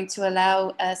 we're going to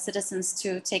allow citizens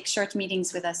to take short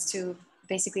meetings with us to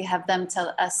basically have them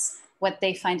tell us what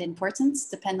they find important,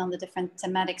 depend on the different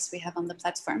thematics we have on the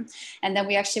platform. And then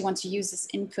we actually want to use this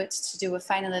input to do a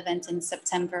final event in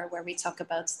September where we talk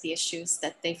about the issues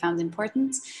that they found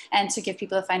important and to give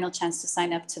people a final chance to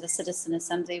sign up to the Citizen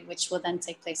Assembly, which will then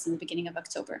take place in the beginning of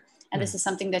October. And this is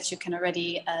something that you can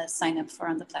already sign up for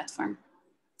on the platform.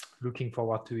 Looking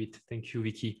forward to it. Thank you,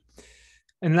 Vicky.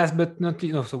 And last but not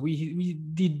least, so we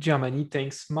did Germany.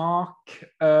 Thanks, Mark.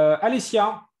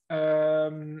 Alicia,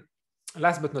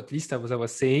 last but not least, as I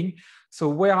was saying, so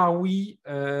where are we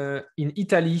in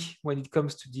Italy when it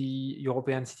comes to the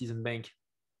European Citizen Bank?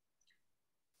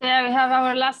 Yeah, we have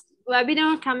our last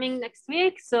webinar coming next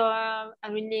week. So I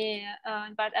really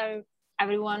invite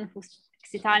everyone who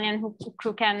speaks Italian,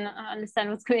 who can understand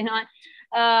what's going on,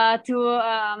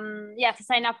 to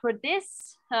sign up for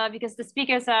this because the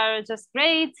speakers are just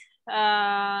great.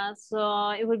 So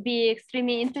it would be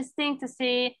extremely interesting to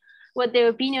see what their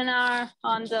opinion are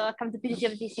on the accountability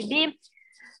of DCB.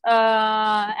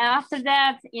 And after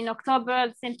that, in October, at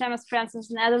the same time as France and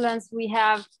Netherlands, we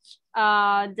have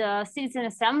the Citizen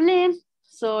Assembly.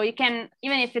 So you can,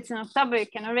 even if it's in October, you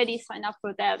can already sign up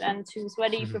for that and choose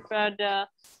whether you prefer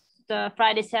the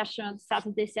Friday session or the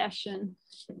Saturday session.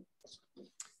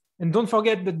 And don't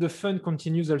forget that the fund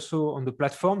continues also on the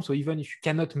platform. So even if you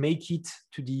cannot make it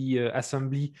to the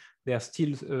assembly, there's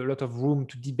still a lot of room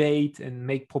to debate and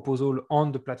make proposal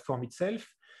on the platform itself.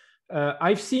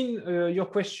 I've seen your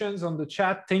questions on the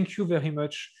chat. Thank you very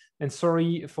much. And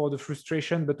sorry for the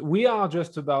frustration, but we are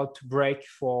just about to break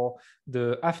for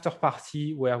the after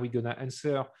party where we're gonna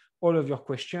answer all of your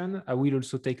questions. I will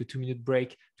also take a 2-minute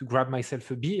break to grab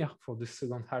myself a beer for the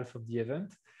second half of the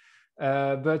event.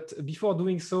 But before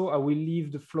doing so, I will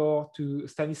leave the floor to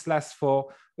Stanislas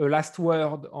for a last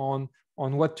word on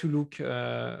what to look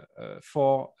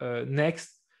for next,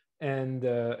 and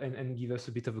give us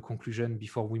a bit of a conclusion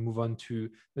before we move on to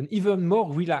an even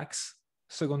more relaxed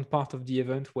second part of the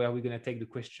event where we're going to take the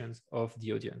questions of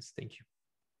the audience. Thank you.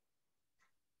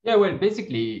 Yeah, well,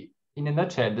 basically, in a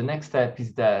nutshell, the next step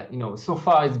is that, so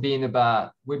far it's been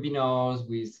about webinars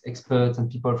with experts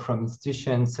and people from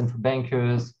institutions, central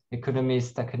bankers,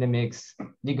 economists, academics,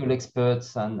 legal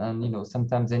experts, and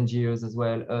sometimes NGOs as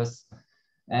well, us.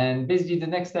 And basically the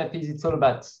next step is it's all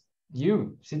about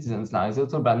you citizens now. It's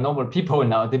also about normal people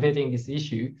now debating this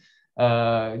issue.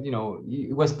 You know,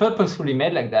 it was purposefully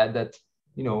made like that. That,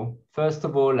 you know, first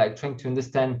of all, like trying to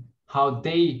understand how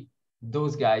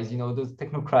those guys, you know, those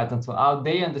technocrats and so on, how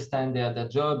they understand their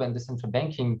job and the central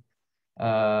banking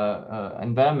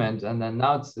environment. And then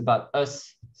now it's about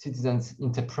us citizens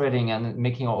interpreting and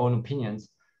making our own opinions.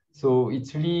 So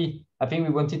it's really, I think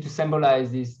we wanted to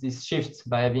symbolize this shift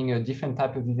by having a different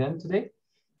type of event today.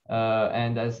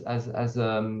 And as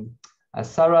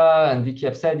Sarah and Vicky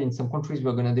have said, in some countries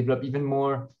we're going to develop even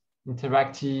more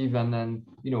interactive and then,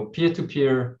 you know,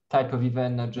 peer-to-peer type of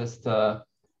event, not just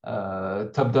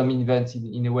top-down events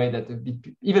in a way that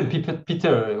even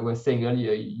Peter was saying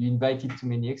earlier, you invited too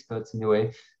many experts in a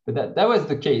way, but that was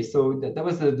the case. So that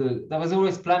was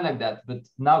always planned like that. But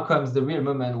now comes the real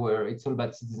moment where it's all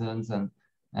about citizens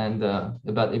and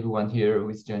about everyone here who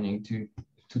is joining to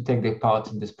take their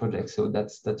part in this project. So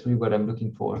that's really what I'm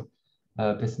looking for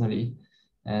personally.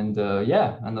 And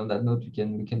yeah, and on that note, we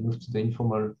can move to the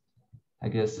informal, I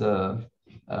guess,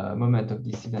 moment of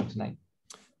this event tonight.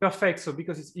 Perfect. So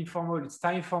because it's informal, it's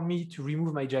time for me to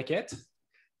remove my jacket,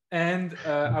 and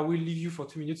I will leave you for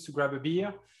 2 minutes to grab a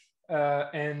beer,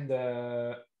 and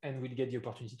we'll get the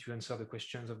opportunity to answer the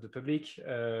questions of the public.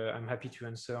 I'm happy to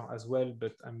answer as well,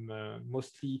 but I'm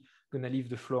mostly going to leave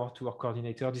the floor to our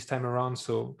coordinator this time around.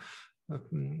 So the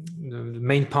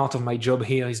main part of my job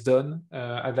here is done.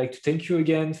 I'd like to thank you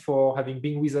again for having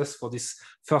been with us for this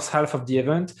first half of the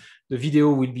event. The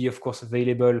video will be, of course,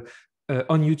 available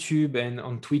on YouTube and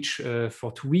on Twitch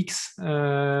for 2 weeks,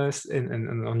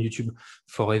 and on YouTube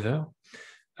forever.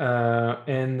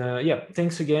 Yeah,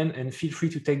 thanks again, and feel free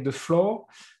to take the floor.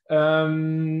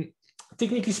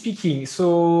 Technically speaking,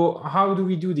 so how do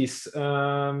we do this?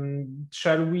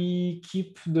 Shall we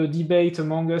keep the debate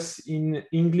among us in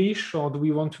English, or do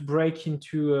we want to break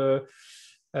into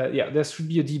yeah, there should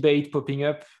be a debate popping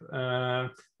up.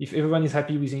 If everyone is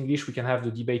happy with English, we can have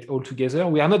the debate all together.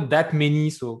 We are not that many,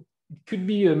 so it could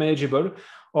be manageable,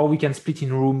 or we can split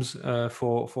in rooms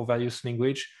for various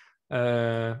language.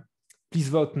 Please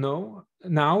vote now,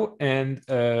 and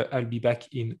I'll be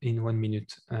back in 1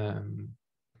 minute.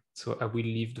 So I will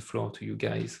leave the floor to you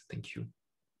guys. Thank you.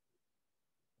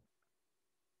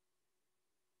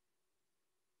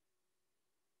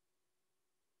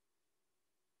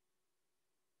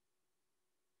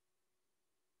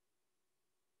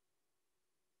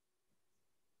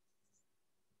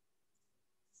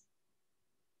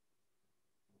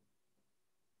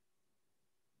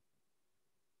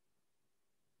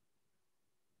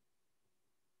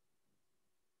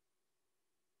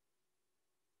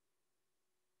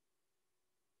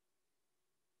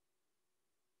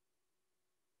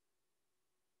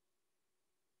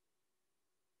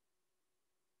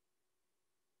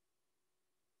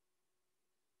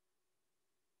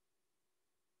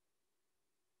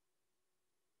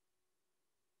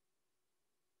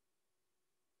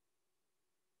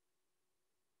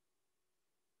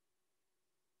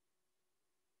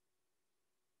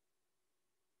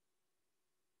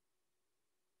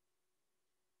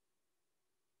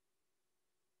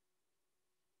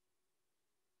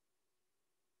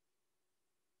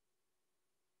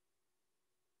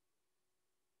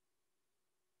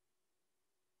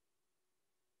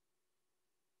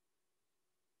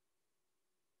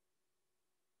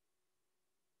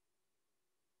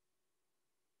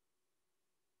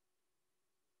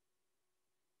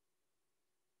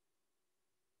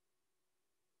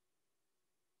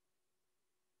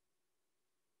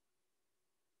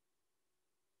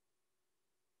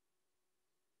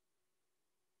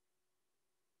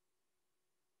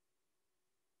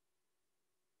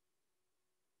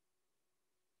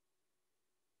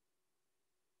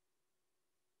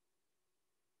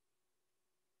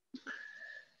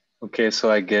 Okay, so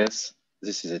I guess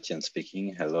this is Etienne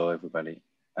speaking. Hello, everybody.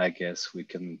 I guess we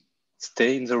can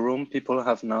stay in the room. People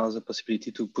have now the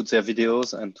possibility to put their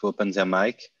videos and to open their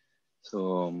mic.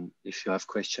 So if you have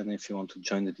questions, if you want to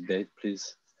join the debate,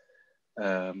 please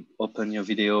open your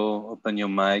video, open your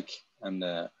mic, and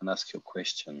ask your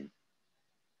question.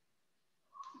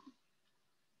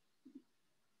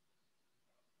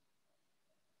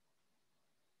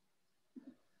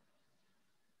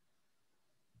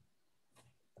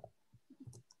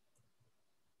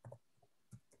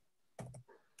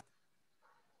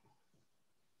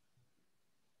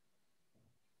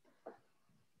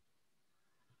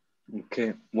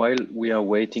 Okay, while we are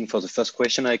waiting for the first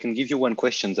question, I can give you one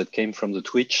question that came from the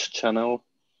Twitch channel.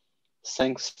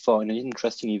 Thanks for an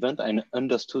interesting event. I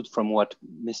understood from what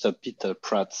Mr. Peter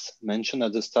Praet mentioned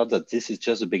at the start that this is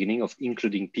just the beginning of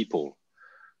including people.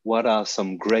 what are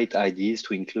some great ideas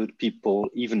to include people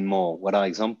even more? What are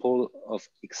examples of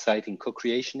exciting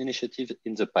co-creation initiatives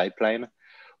in the pipeline?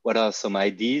 What are some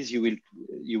ideas you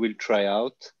will try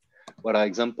out? What are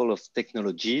examples of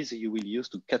technologies you will use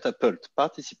to catapult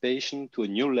participation to a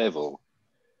new level?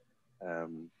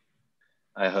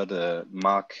 I heard a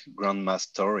Mark Grandma's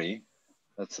story.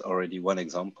 That's already one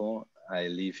example. I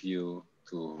leave you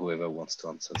to whoever wants to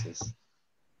answer this.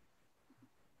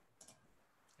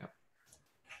 Yeah.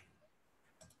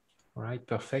 All right,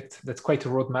 perfect. That's quite a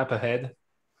roadmap ahead.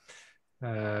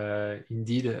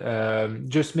 Indeed.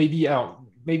 Just maybe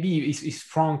if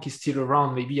Frank is still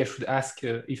around, maybe I should ask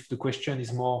if the question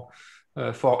is more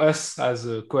for us as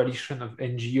a coalition of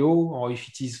NGO, or if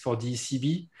it is for the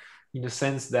ECB, in the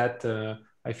sense that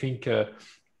I think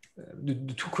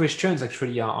the two questions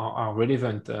actually are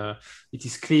relevant. It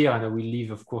is clear, and I will leave,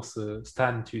 of course,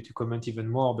 Stan to comment even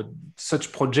more, but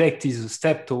such project is a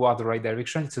step toward the right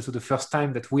direction. It's also the first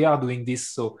time that we are doing this,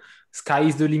 so sky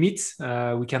is the limit.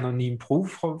 We can only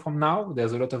improve from now.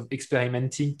 There's a lot of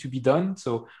experimenting to be done,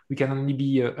 so we can only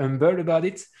be humble about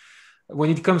it. When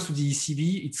it comes to the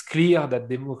ECB, it's clear that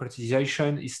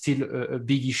democratization is still a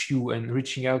big issue, and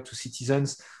reaching out to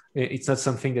citizens, it's not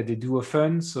something that they do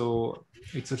often. So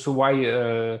it's also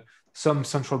why some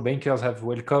central bankers have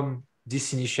welcomed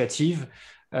this initiative.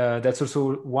 That's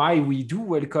also why we do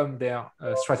welcome their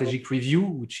strategic review,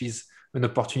 which is an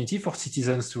opportunity for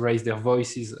citizens to raise their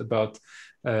voices about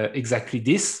exactly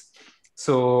this.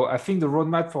 So I think the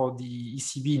roadmap for the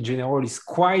ECB in general is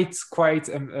quite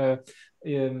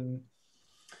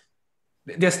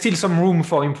there's still some room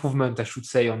for improvement, I should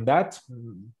say, on that,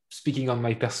 speaking on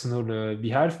my personal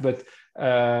behalf. But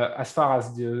as far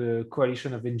as the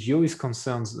coalition of NGO is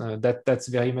concerned, that's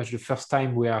very much the first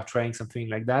time we are trying something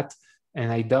like that,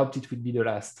 and I doubt it will be the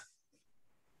last.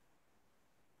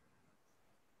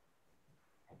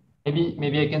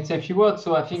 Maybe I can say a few words.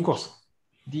 So I think, of course,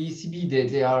 the ECB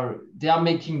they are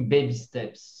making baby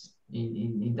steps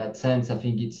in that sense. I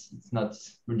think it's not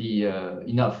really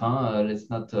enough. Huh? Let's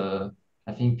not.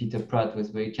 I think Peter Praet was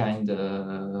very kind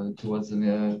towards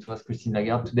Christine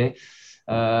Lagarde today.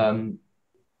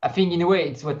 I think in a way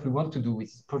it's what we want to do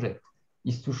with this project,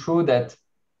 is to show that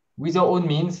with our own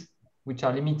means, which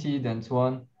are limited and so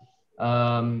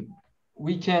on,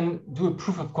 we can do a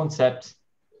proof of concept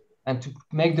and to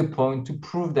make the point to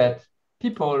prove that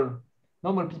people,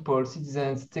 normal people,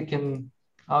 citizens taken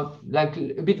out like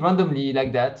a bit randomly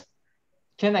like that,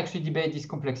 can actually debate this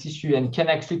complex issue and can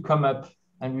actually come up,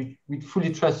 and we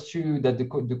fully trust you that the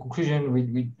conclusion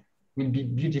will be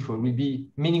beautiful, will be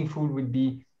meaningful, will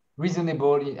be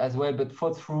reasonable as well, but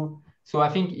thought through. So I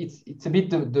think it's a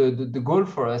bit the goal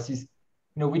for us is,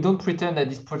 we don't pretend that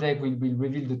this project will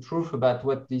reveal the truth about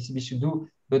what the ECB should do,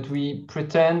 but we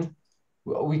claim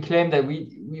that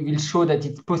we will show that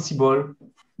it's possible,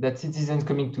 that citizens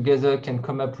coming together can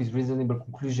come up with reasonable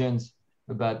conclusions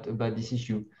about this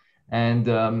issue. And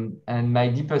my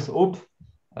deepest hope,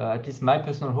 at least my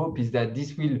personal hope, is that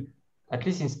this will at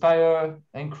least inspire,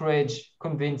 encourage,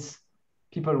 convince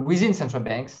people within central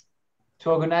banks to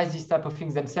organize these type of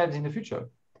things themselves in the future.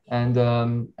 And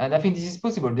I think this is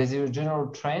possible. There's a general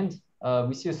trend.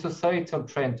 We see a societal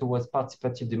trend towards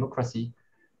participative democracy.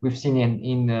 We've seen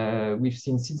we've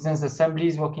seen citizens'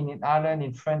 assemblies working in Ireland,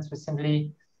 in France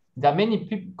recently. There are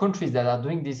many countries that are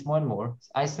doing this more and more.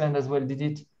 Iceland as well did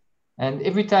it. And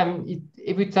every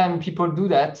time people do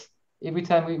that, every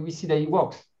time we see that it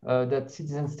works, that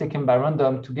citizens taken by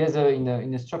random together in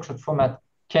a structured format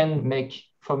can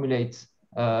formulate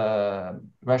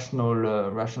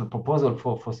rational proposal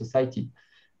for society.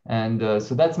 And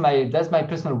so that's my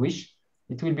personal wish.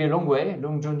 It will be a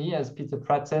long journey, as Peter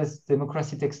Praet says.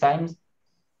 Democracy takes time.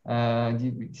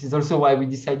 This is also why we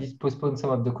decided to postpone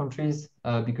some of the countries,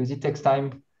 because it takes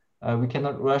time. We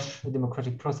cannot rush the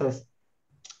democratic process.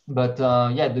 But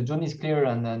yeah, the journey is clear,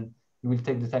 and then it will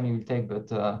take the time it will take,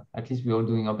 but at least we're all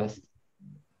doing our best.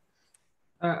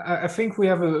 I think we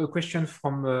have a question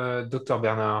from Dr.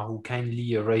 Bernard, who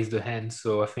kindly raised a hand.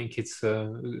 So I think it's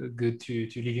good to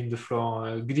leave him the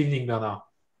floor. Good evening, Bernard.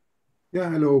 Yeah,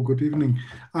 hello, good evening.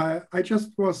 I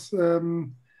just was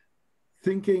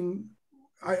thinking,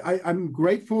 I'm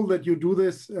grateful that you do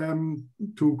this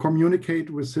to communicate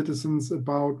with citizens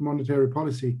about monetary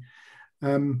policy.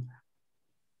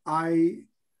 I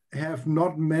have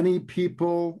not many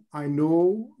people I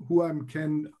know who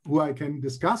I can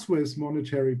discuss with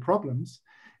monetary problems.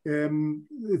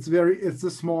 It's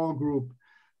a small group.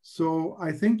 So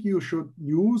I think you should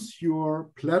use your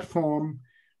platform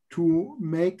to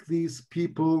make these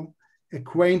people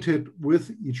acquainted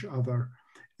with each other.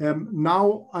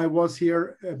 Now I was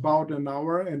here about an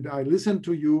hour and I listened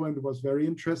to you and it was very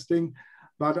interesting,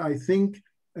 but I think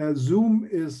Zoom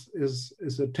is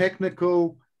a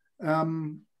technical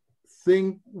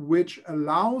thing which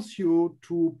allows you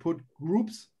to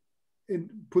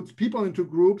puts people into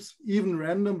groups even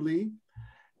randomly,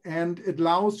 and it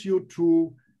allows you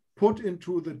to put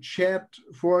into the chat,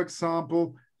 for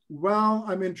example, well,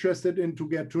 I'm interested in to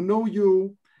get to know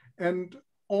you, and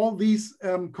all these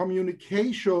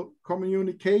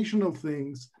communicational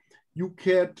things you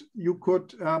could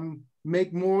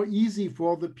make more easy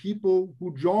for the people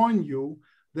who join you,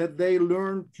 that they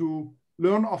learn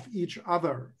of each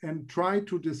other and try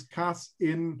to discuss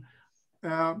in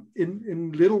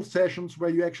little sessions where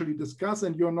you actually discuss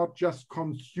and you're not just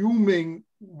consuming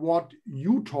what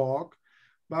you talk,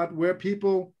 but where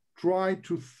people try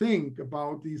to think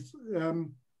about these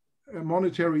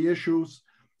monetary issues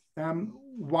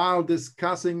while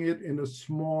discussing it in a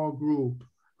small group.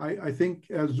 I think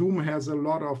Zoom has a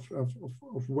lot of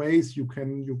ways you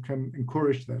can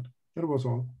encourage that. That was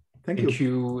all. Thank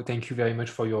you. Thank you very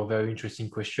much for your very interesting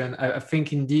question. I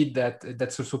think indeed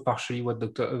that's also partially what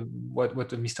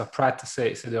Mr. Praet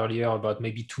said earlier about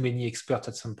maybe too many experts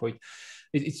at some point.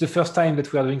 It's the first time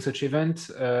that we are doing such event.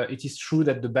 It is true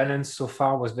that the balance so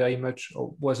far was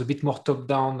a bit more top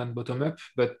down than bottom up,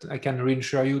 but I can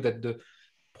reassure you that the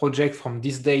project from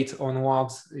this date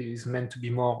onwards is meant to be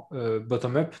more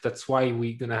bottom up. That's why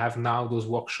we're going to have now those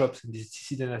workshops in this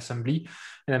citizen assembly.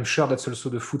 And I'm sure that's also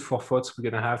the food for thoughts we're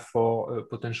going to have for a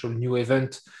potential new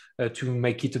event to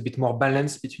make it a bit more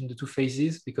balanced between the two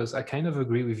phases, because I kind of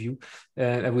agree with you.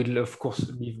 I will, of course,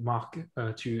 leave Mark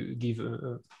to give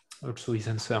also his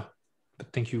answer.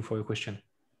 But thank you for your question.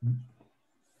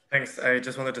 Thanks. I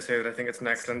just wanted to say that I think it's an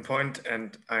excellent point,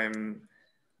 and I'm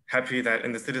happy that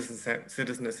in the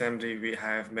Citizen Assembly we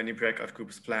have many breakout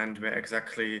groups planned where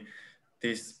exactly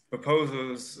these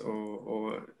proposals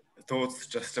or thoughts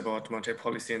just about monetary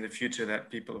policy in the future that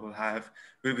people will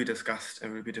be discussed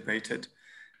and will be debated.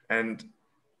 And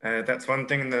that's one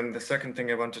thing. And then the second thing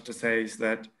I wanted to say is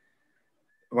that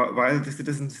while the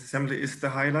Citizens Assembly is the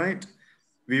highlight,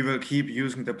 we will keep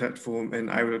using the platform,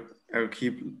 and I will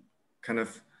keep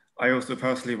I also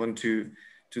personally want to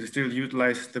still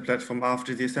utilize the platform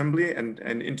after the assembly and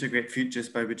integrate features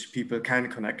by which people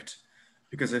can connect.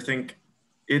 Because I think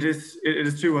it is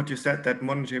true what you said, that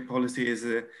monetary policy is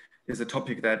a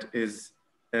topic that is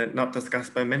not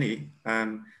discussed by many,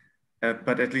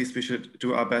 but at least we should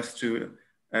do our best to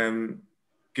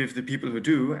give the people who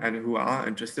do and who are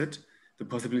interested the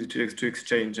possibility to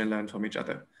exchange and learn from each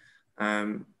other.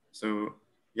 So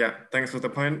yeah, thanks for the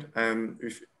point.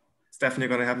 It's definitely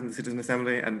going to happen in the Citizen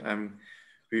Assembly, and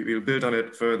we'll build on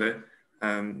it further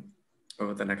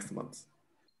over the next months.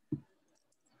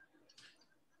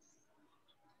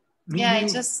 Yeah,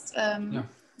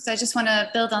 so I just want to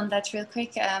build on that real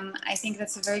quick. I think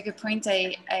that's a very good point.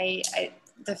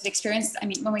 The experience, I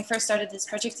mean, when we first started this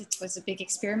project, it was a big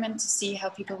experiment to see how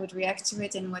people would react to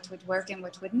it and what would work and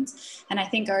what wouldn't. And I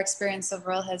think our experience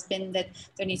overall has been that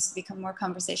there needs to become more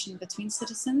conversation between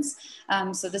citizens.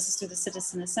 So this is through the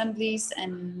citizen assemblies.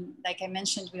 And like I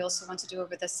mentioned, we also want to do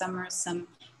over the summer some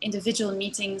individual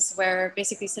meetings where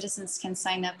basically citizens can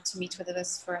sign up to meet with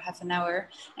us for half an hour.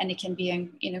 And it can be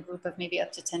in a group of maybe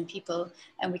up to 10 people.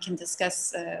 And we can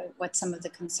discuss what some of the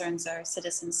concerns are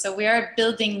citizens. So we are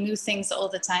building new things all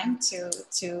the time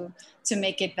to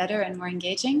make it better and more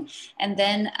engaging. And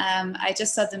then I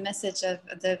just saw the message of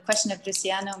the question of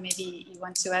Luciano. Maybe you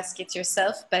want to ask it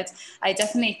yourself, but I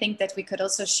definitely think that we could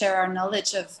also share our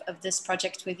knowledge of this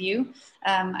project with you.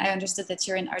 I understood that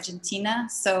you're in Argentina,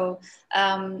 so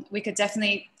we could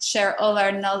definitely share all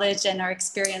our knowledge and our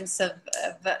experience of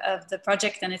the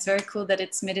project, and it's very cool that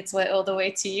it's made its way all the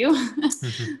way to you.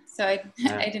 So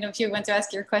I don't know if you want to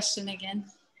ask your question again.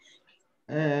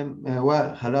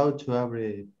 Well, hello to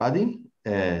everybody.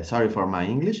 Sorry for my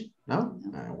English. No,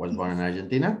 I was born in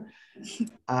Argentina.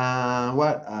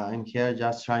 Well, I'm here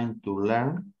just trying to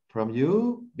learn from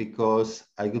you because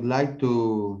I would like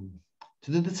to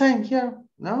do the same here,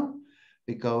 no?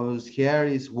 Because here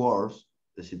is worse,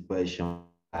 the situation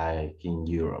like in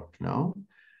Europe, no?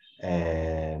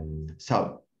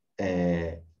 So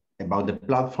about the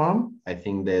platform, I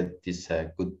think that it's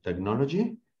a good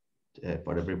technology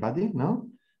for everybody, no?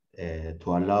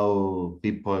 To allow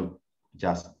people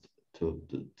just to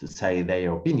say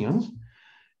their opinions.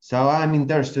 So I'm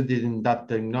interested in that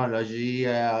technology.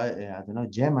 I don't know,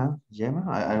 Gemma,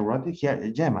 I wrote it here,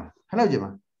 Gemma. Hello,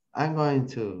 Gemma. I'm going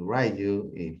to write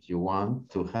you if you want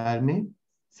to help me.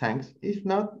 Thanks. If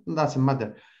not, doesn't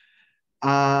matter.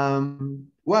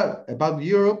 Well, about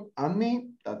Europe and me,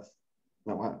 that's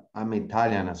well, I'm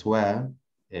Italian as well,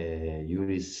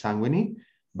 Iuris sanguine,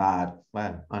 but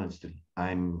well, honestly,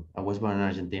 I was born in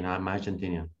Argentina. I'm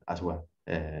Argentinian as well.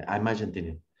 I'm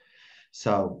Argentinian,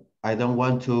 so I don't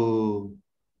want to.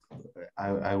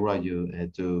 I wrote you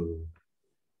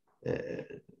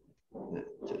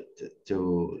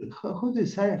how do you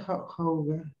say how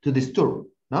to disturb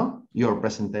your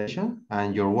presentation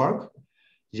and your work,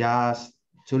 just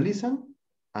to listen.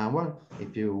 And well,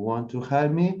 if you want to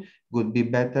help me, would be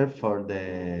better for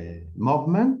the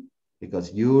movement,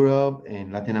 because Europe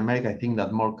and Latin America, I think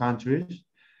that more countries,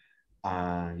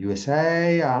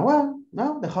 USA, well,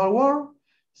 no, the whole world.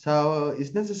 So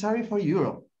it's necessary for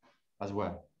Europe as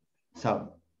well.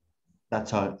 So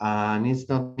that's all. And it's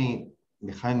not me.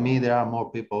 Behind me, there are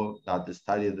more people that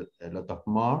studied a lot of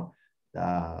more,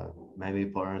 maybe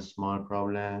for a small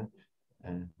problem.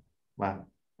 Well,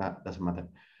 that doesn't matter.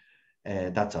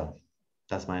 That's all.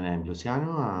 That's my name,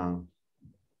 Luciano.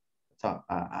 So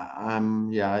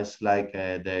I'm, yeah, it's like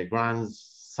the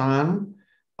grandson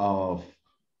of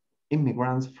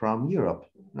immigrants from Europe.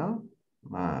 No,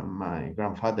 my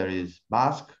grandfather is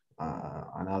Basque,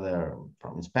 another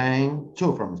from Spain,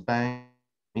 two from Spain,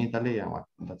 Italy, and what?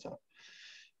 That's all.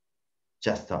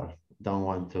 Just all. Don't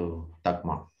want to talk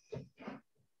more.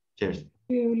 Cheers. Thank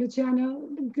you, Luciano.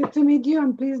 Good to meet you,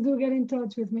 and please do get in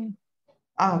touch with me.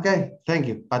 Ah, okay. Thank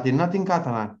you. But not in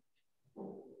Catalan.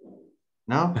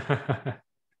 No?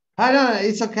 I don't know.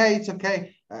 It's okay. It's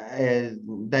okay.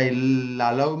 They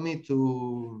allow me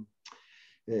to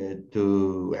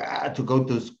go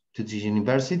to the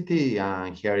university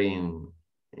here in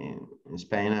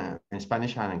Spain, in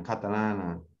Spanish and in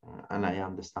Catalan, and I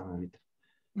understand a little.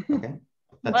 Okay.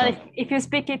 Well, if you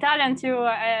speak Italian too,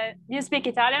 do you speak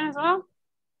Italian as well?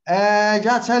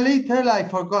 Just a little, I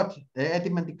forgot. È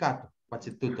dimenticato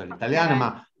quasi tutto l'italiano,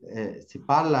 ma si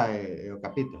parla e ho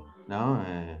capito, no?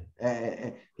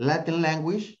 Latin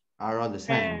language are all the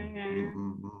same,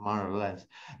 more or less.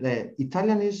 The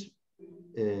Italian is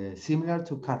similar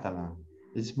to Catalan.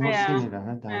 It's more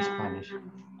similar than Spanish.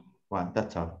 Well,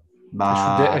 that's all.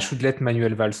 But I should let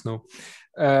Manuel Valls know.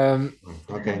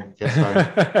 Okay, yes, sorry.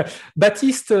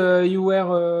 Baptiste, you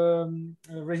were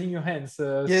raising your hands.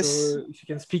 Yes. So if you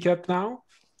can speak up now.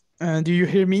 Do you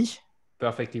hear me?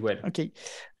 Perfectly well. Okay.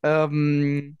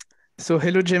 So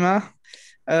hello, Gemma.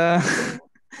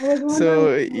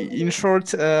 So in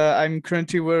short, I'm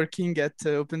currently working at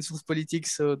Open Source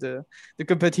Politics, so the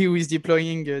company who is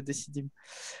deploying Decidim.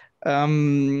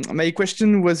 My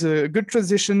question was a good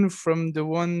transition from the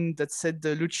one that said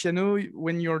Luciano.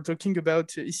 When you're talking about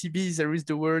ECB, there is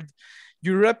the word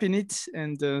Europe in it.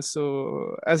 And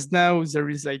so as now there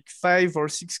is like 5 or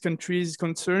 6 countries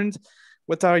concerned,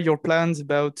 what are your plans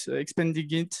about expanding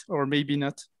it, or maybe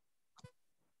not?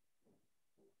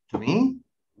 To me?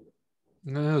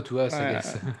 No, to us, I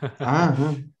guess.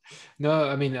 No,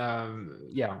 I mean,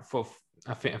 yeah,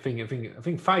 I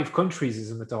think 5 countries, as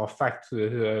a matter of fact,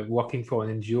 working for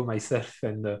an NGO myself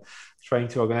and trying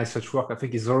to organize such work, I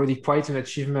think is already quite an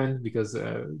achievement, because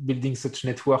building such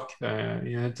network in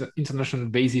an international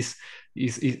basis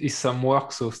is some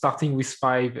work. So starting with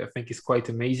 5, I think, is quite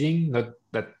amazing. Not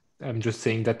that I'm just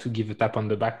saying that to give a tap on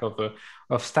the back of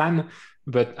Stan,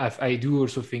 but I do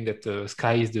also think that the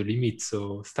sky is the limit.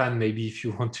 So Stan, maybe if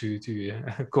you want to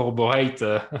corroborate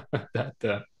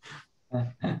that.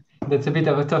 That's a bit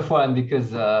of a tough one,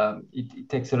 because it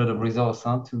takes a lot of resource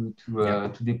to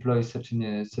deploy such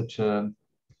a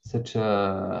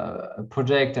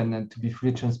project, and then to be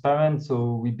fully transparent.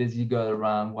 So we basically got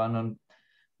around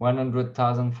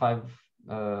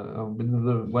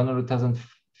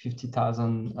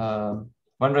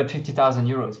 150,000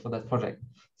 euros for that project.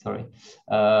 Sorry.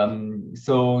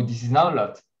 So this is not a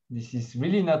lot. This is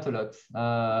really not a lot.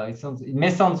 It may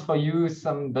sound for you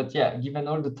some, but yeah, given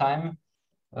all the time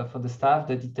for the staff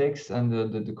that it takes and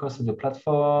the cost of the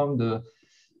platform,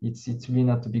 it's really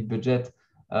not a big budget.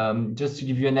 Just to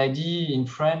give you an idea, in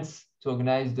France, to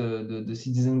organize the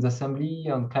citizens' assembly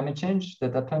on climate change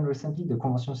that happened recently, the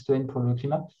Convention citoyenne pour le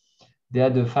climat, they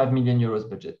had a 5 million euros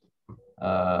budget.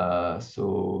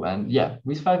 So, and yeah,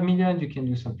 with 5 million, you can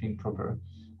do something proper.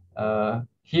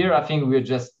 Here, I think we're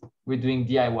doing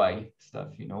DIY stuff,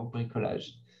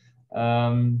 bricolage.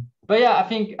 But yeah, I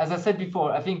think, as I said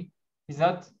before, I think it's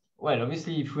not, well,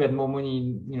 obviously, if we had more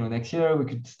money, next year, we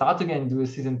could start again, do a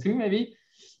season 2 maybe.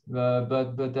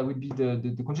 But that would be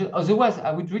the condition. Otherwise,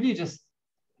 I would really just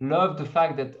love the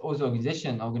fact that other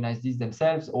organizations organize these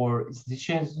themselves, or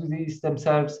institutions do this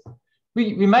themselves.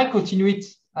 We might continue it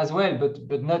as well,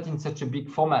 but not in such a big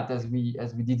format as we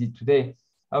did it today.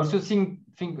 I also think,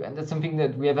 and that's something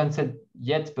that we haven't said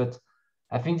yet, but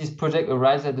I think this project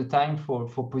arrives at the time for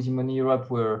Posimony Europe,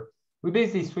 where we're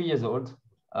basically 3 years old.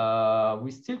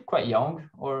 We're still quite young,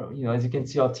 or as you can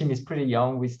see, our team is pretty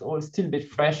young. We're all still a bit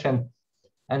fresh,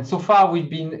 and so far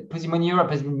Posimony Europe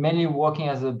has been mainly working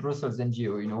as a Brussels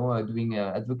NGO, doing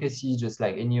advocacy just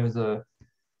like any other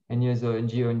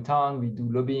NGO in town. We do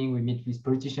lobbying, we meet with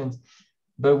politicians,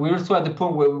 but we're also at the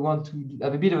point where we want to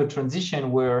have a bit of a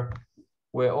transition where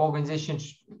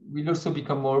organizations will also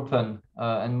become more open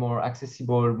and more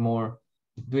accessible,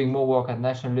 doing more work at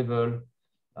national level.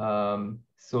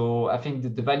 So I think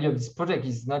that the value of this project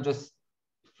is not just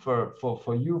for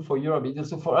Europe, it's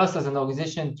also for us as an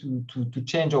organization to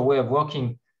change our way of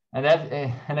working. And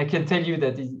I can tell you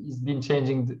that it's been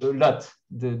changing a lot,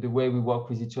 the way we work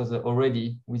with each other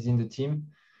already within the team.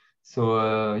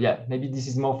 So yeah, maybe this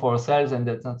is more for ourselves, and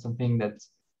that's not something that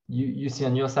you see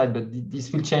on your side, but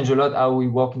this will change a lot how we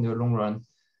work in the long run.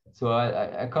 So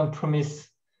I can't promise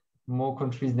more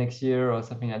countries next year or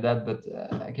something like that, but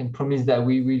I can promise that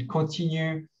we will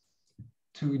continue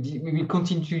to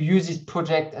use this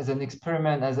project as an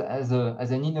experiment, as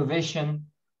an innovation,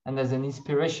 and as an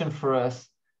inspiration for us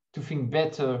to think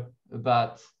better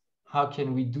about how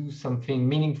can we do something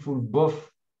meaningful,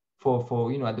 both for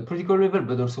at the political level,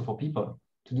 but also for people,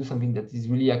 to do something that is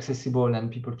really accessible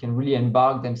and people can really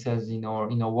embark themselves in our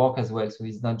work as well. So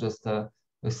it's not just a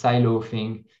silo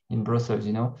thing in Brussels,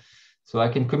 So I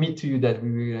can commit to you that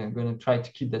we are going to try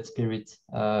to keep that spirit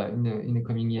in the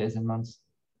coming years and months.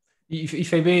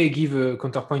 If I may give a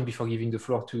counterpoint before giving the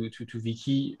floor to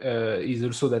Vicky, is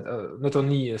also that not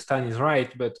only Stan is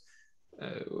right, but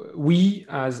we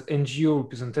as NGO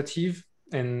representative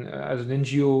and as an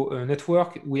NGO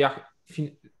network, we are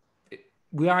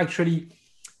actually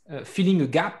filling a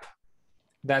gap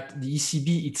that the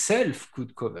ECB itself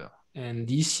could cover. And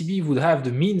the ECB would have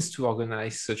the means to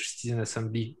organize such citizen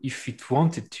assembly if it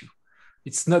wanted to.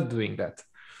 It's not doing that.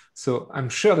 So I'm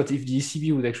sure that if the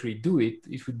ECB would actually do it,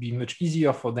 it would be much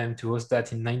easier for them to host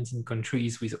that in 19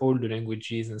 countries with all the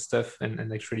languages and stuff.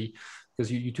 And actually, because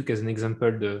you took as an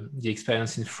example the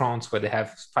experience in France where they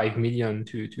have 5 million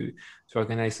to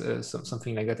organize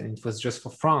something like that, and it was just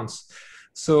for France.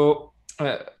 So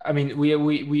I mean, we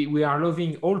are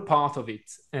loving all part of it,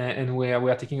 and we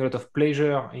are taking a lot of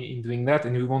pleasure in doing that,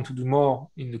 and we want to do more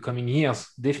in the coming years,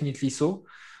 definitely so.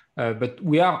 But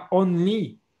we are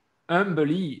only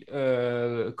humbly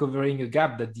covering a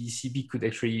gap that the ECB could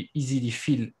actually easily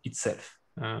fill itself.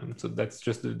 So that's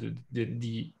just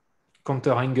the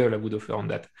counter angle I would offer on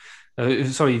that.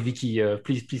 Sorry, Vicky,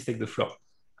 please take the floor.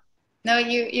 No,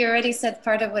 you already said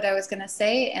part of what I was going to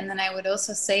say. And then I would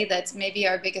also say that maybe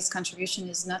our biggest contribution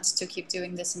is not to keep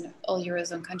doing this in all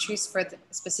Eurozone countries for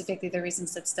specifically the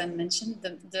reasons that Stan mentioned,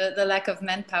 the lack of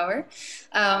manpower,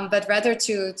 but rather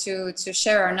to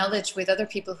share our knowledge with other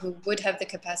people who would have the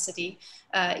capacity,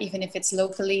 even if it's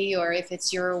locally or if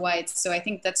it's Euro-wide. So I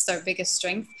think that's our biggest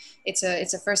strength. It's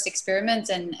a first experiment,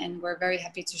 and we're very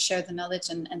happy to share the knowledge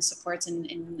and support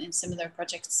in similar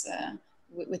projects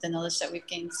with the knowledge that we've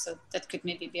gained. So that could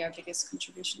maybe be our biggest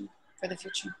contribution for the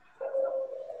future.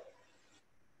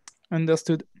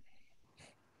 Understood.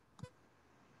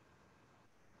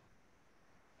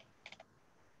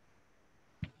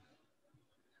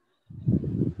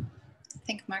 I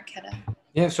think Mark had a...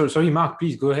 Yeah, sorry, Mark,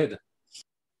 please go ahead.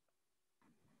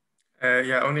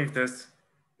 Yeah, only if there's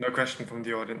no question from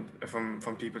the audience,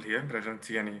 from people here, but I don't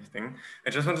see anything. I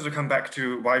just wanted to come back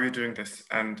to why we're doing this.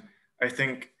 And I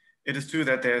think it is true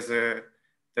that there's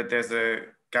a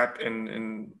gap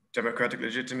in democratic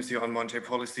legitimacy on monetary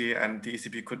policy, and the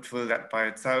ECB could fill that by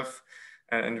itself.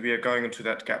 And we are going into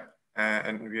that gap,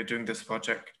 and we are doing this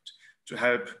project to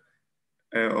help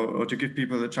or to give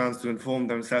people the chance to inform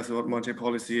themselves about monetary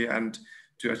policy and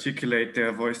to articulate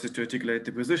their voices, to articulate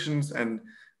their positions, and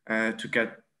to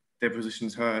get their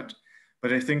positions heard.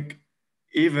 But I think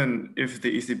even if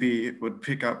the ECB would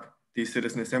pick up these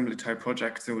citizen assembly type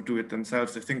projects and would do it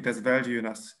themselves, I think there's value in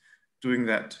us doing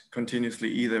that continuously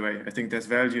either way. I think there's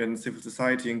value in civil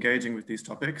society engaging with these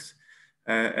topics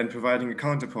and providing a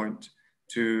counterpoint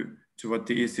to what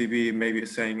the ECB maybe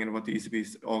is saying and what the ECB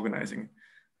is organizing.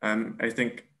 I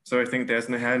think there's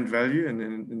an inherent value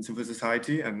in civil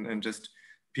society and just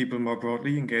people more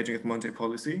broadly engaging with monetary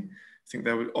policy. I think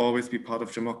that will always be part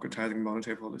of democratizing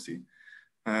monetary policy.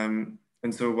 And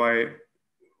so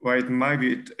why it might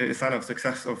be a sign of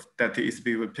success that the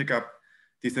ECB will pick up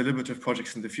these deliberative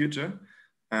projects in the future,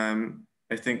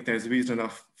 I think there's reason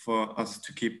enough for us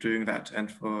to keep doing that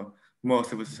and for more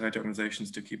civil society organizations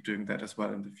to keep doing that as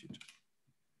well in the future.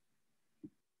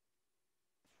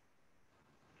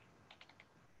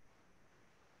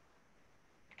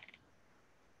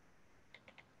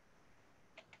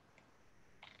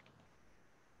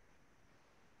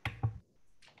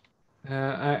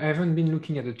 I haven't been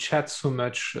looking at the chat so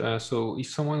much, so if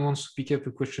someone wants to pick up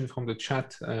a question from the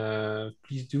chat,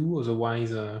 please do.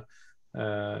 Otherwise,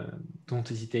 don't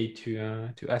hesitate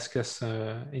to ask us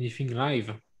anything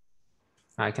live.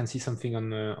 I can see something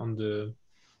on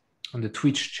the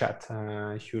Twitch chat,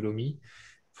 if you allow me,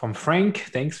 from Frank.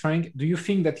 Thanks, Frank. Do you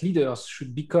think that leaders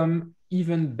should become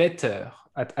even better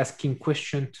at asking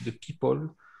questions to the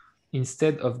people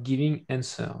instead of giving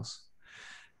answers?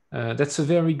 That's a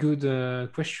very good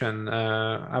question.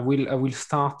 I will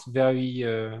start very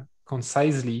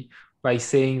concisely by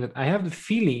saying that I have the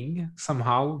feeling,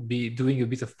 somehow, doing a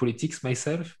bit of politics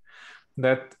myself,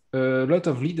 that a lot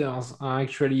of leaders are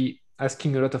actually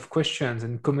asking a lot of questions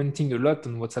and commenting a lot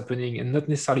on what's happening and not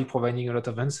necessarily providing a lot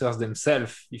of answers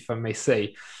themselves, if I may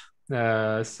say.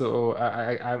 So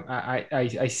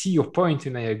I see your point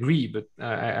and I agree, but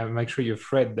I'm actually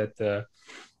afraid that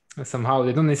somehow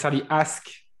they don't necessarily ask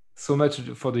so much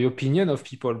for the opinion of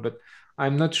people, but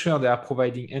I'm not sure they are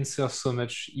providing answers so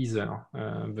much either.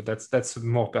 But that's a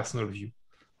more personal view.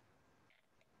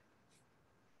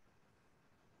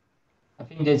 I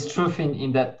think there's truth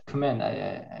in that comment.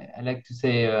 I like to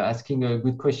say asking a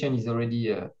good question is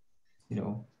already,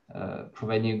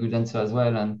 providing a good answer as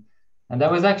well. And I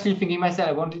was actually thinking myself,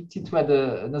 I wanted to add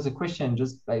another question,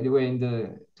 just by the way,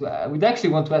 I would actually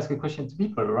want to ask a question to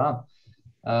people around.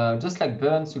 Just like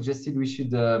Bern suggested, we should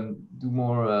do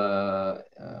more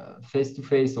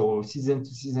face-to-face or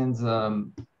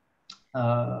season-to-season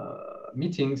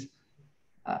meetings.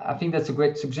 I think that's a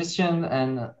great suggestion,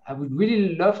 and I would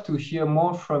really love to hear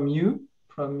more from you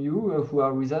who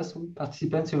are with us,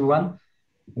 participants, everyone.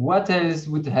 What else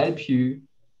would help you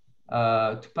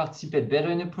to participate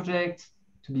better in the project,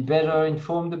 to be better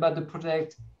informed about the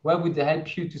project? What would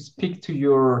help you to speak to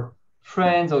your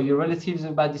friends or your relatives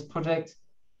about this project?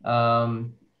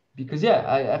 Because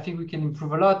I think we can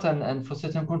improve a lot, and for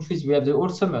certain countries we have the whole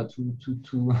summer to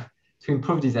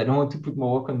improve this. I don't want to put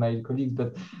more work on my colleagues,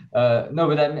 but no,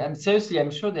 but I'm seriously,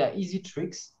 I'm sure there are easy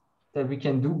tricks that we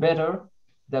can do better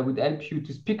that would help you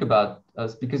to speak about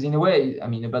us, because in a way, I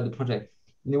mean, about the project,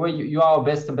 in a way, you are our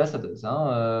best ambassadors.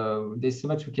 There's so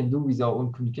much we can do with our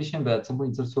own communication, but at some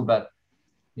point it's also about,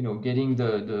 getting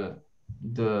the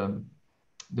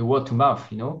word to mouth,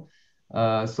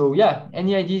 So yeah,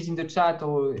 any ideas in the chat,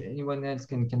 or anyone else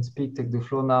can speak, take the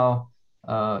floor now.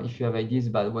 If you have ideas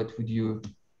about what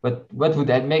would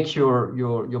that make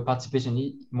your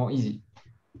participation more easy?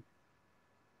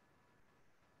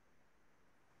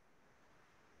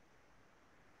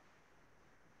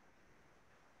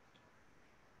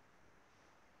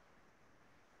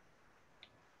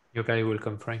 You're very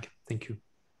welcome, Frank. Thank you.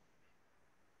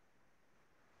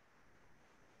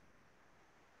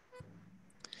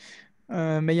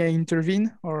 May I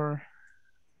intervene, or?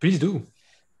 Please do.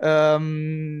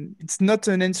 It's not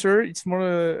an answer, it's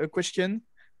more a question.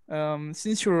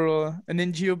 Since you're an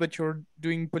NGO but you're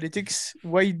doing politics,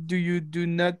 why do you do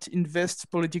not invest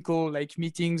political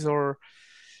meetings or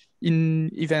in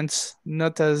events,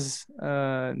 not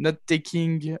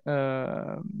taking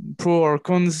pro or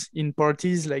cons in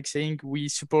parties, like saying we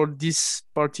support this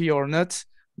party or not,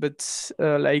 but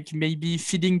maybe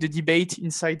feeding the debate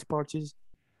inside parties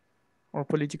or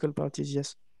political parties?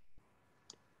 Yes.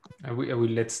 I will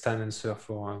let Stan answer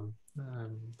for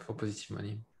positive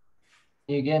money.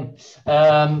 Again,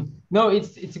 no,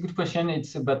 it's a good question.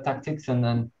 It's about tactics, and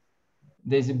then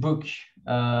there's a book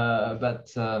about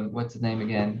what's the name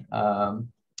again?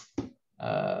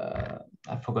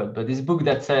 I forgot, but this book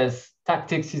that says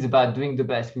tactics is about doing the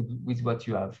best with what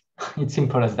you have. It's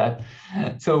simple as that.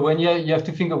 So when you have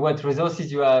to think of what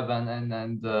resources you have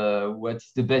and what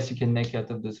is the best you can make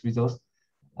out of those resources.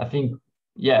 I think,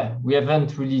 yeah, we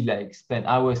haven't really spent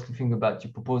hours to think about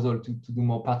your proposal to do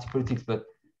more party politics, but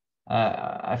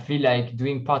I feel like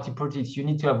doing party politics, you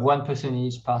need to have one person in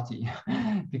each party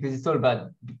because it's all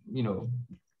about,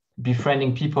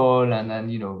 befriending people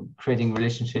and creating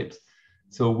relationships.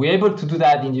 So we're able to do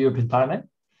that in the European Parliament,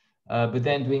 but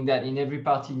then doing that in every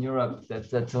party in Europe,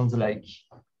 that sounds like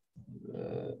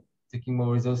taking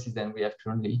more resources than we have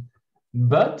currently.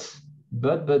 But in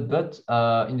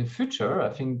the future, I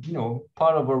think,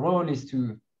 part of our role is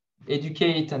to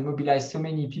educate and mobilize so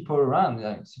many people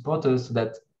around, supporters, so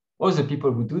that other people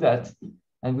would do that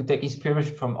and would take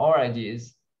inspiration from our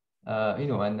ideas,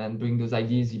 and then bring those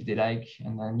ideas if they like.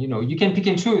 And then, you can pick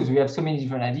and choose. We have so many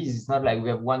different ideas. It's not like we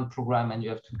have one program and you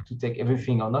have to take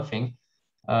everything or nothing.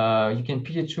 You can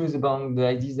pick and choose among the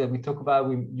ideas that we talk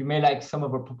about. You may like some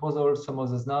of our proposals, some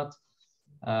others not.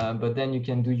 But then you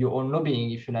can do your own lobbying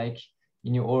if you like.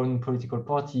 in your own political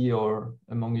party or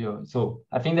among your. So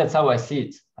I think that's how I see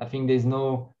it. I think there's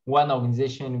no one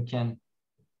organization who can,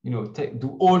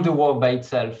 do all the work by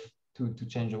itself to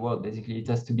change the world. Basically, it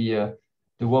has to be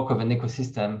the work of an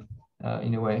ecosystem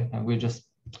in a way, and we're just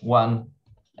one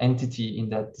entity in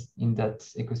that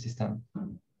ecosystem.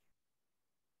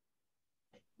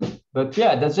 But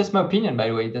yeah, that's just my opinion, by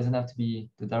the way. It doesn't have to be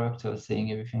the director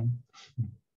saying everything.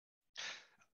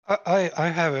 I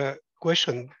have a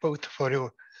question both for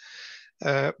you.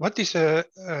 What do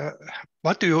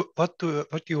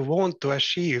you want to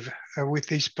achieve with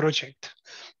this project?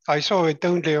 I saw it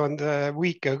only on the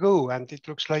week ago, and it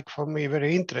looks like for me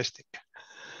very interesting.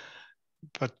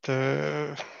 But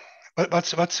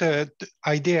what's the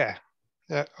idea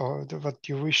or what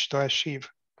you wish to achieve?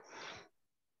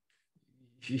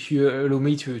 If you allow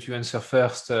me to answer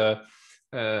first, as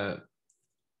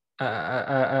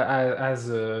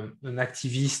an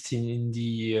activist in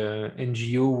the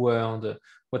NGO world,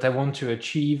 what I want to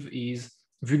achieve is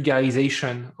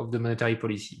vulgarization of the monetary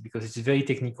policy, because it's very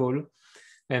technical.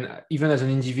 And even as an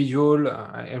individual,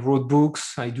 I wrote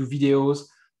books, I do videos.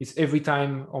 It's every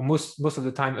time, or most of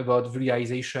the time, about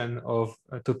vulgarization of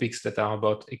topics that are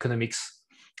about economics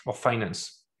or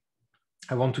finance.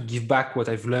 I want to give back what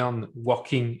I've learned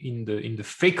working in the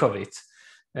fake of it,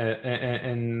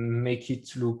 and make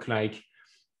it look like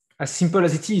as simple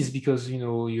as it is, because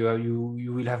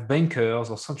you will have bankers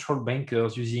or central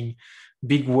bankers using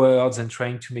big words and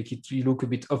trying to make it look a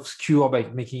bit obscure by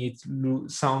making it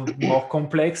sound more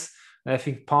complex. And I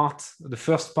think the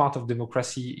first part of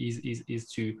democracy is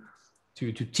to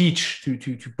teach,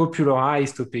 to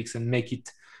popularize topics and make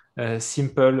it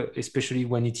simple, especially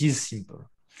when it is simple.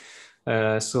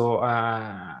 So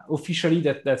officially,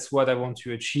 that's what I want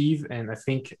to achieve, and I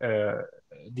think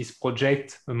this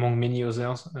project, among many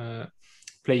others,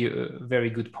 play a very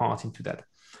good part into that.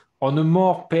 On a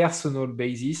more personal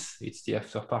basis, it's the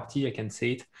after party, I can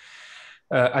say it.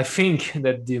 I think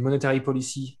that the monetary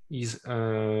policy is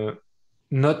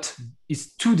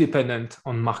too dependent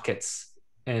on markets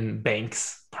and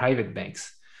banks, private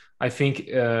banks. I think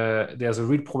there's a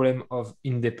real problem of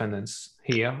independence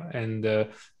here, and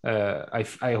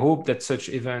I hope that such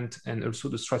event and also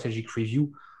the strategic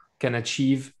review can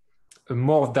achieve a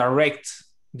more direct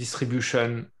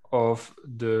distribution of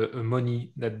the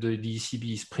money that the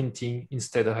ECB is printing,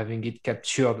 instead of having it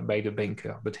captured by the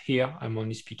banker. But here I'm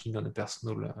only speaking on a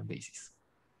personal basis.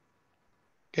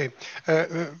 Okay.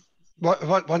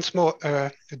 Once more,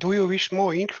 do you wish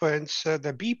more influence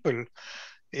the people,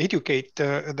 educate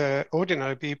the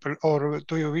ordinary people, or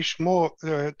do you wish more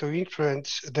to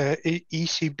influence the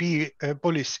ECB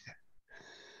policy?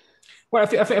 Well,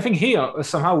 I think here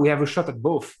somehow we have a shot at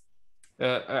both.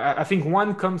 I think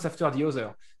one comes after the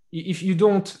other. If you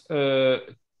don't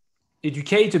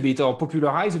educate a bit or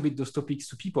popularize a bit those topics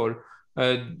to people,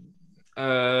 then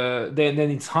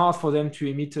it's hard for them to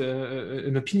emit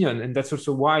an opinion. And that's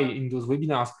also why in those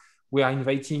webinars we are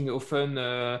inviting often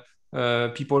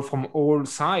people from all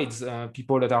sides,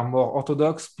 people that are more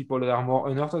orthodox, people that are more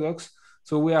unorthodox.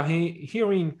 So we are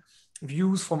hearing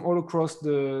views from all across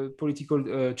the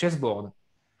political chessboard.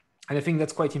 And I think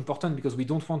that's quite important, because we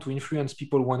don't want to influence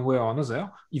people one way or another,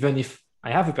 even if I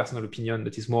have a personal opinion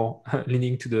that is more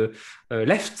leaning to the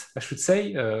left, I should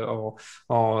say, or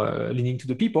leaning to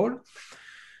the people.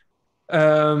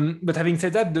 But having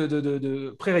said that,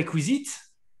 the prerequisite,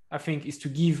 I think, is to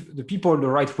give the people the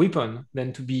right weapon,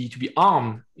 then to be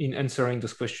armed in answering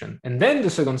those questions. And then the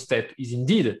second step is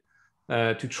indeed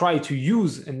to try to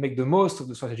use and make the most of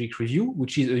the strategic review,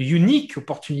 which is a unique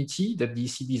opportunity that the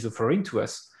ECB is offering to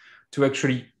us to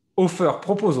actually offer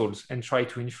proposals and try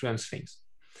to influence things.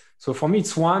 So for me,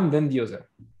 it's one, then the other.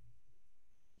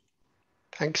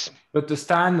 Thanks. But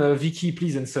Stan, Vicky,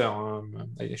 please answer.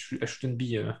 I shouldn't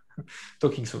be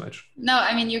talking so much. No,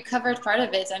 I mean, you covered part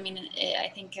of it. I mean, I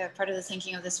think part of the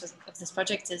thinking of this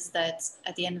project is that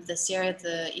at the end of this year,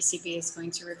 the ECB is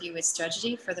going to review its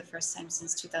strategy for the first time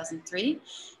since 2003.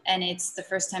 And it's the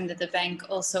first time that the bank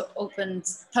also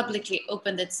publicly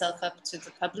opened itself up to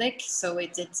the public. So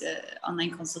it did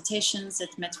online consultations,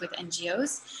 it met with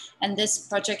NGOs. And this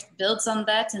project builds on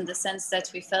that, in the sense that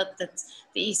we felt that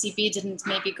the ECB didn't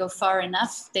maybe go far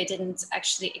enough. They didn't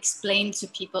actually explain to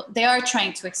people. They are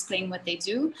trying to explain what they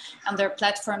do. On their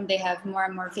platform, they have more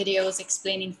and more videos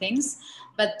explaining things,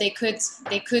 but they could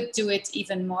do it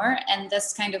even more. And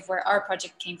that's kind of where our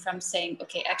project came from, saying,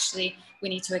 okay, actually, we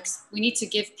need to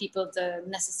give people the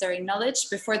necessary knowledge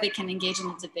before they can engage in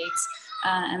a debate.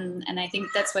 And I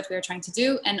think that's what we're trying to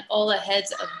do, and all ahead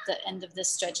of the end of this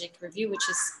strategic review, which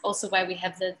is also why we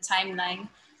have the timeline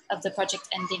of the project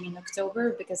ending in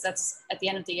October, because that's at the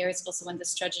end of the year, it's also when the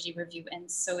strategy review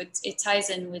ends. So it ties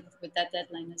in with that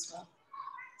deadline as well.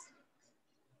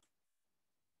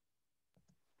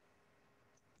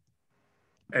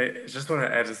 I just want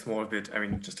to add a small bit, I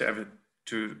mean, just to add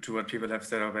to what people have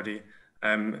said already,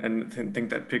 and think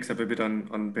that picks up a bit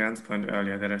on Bernd's point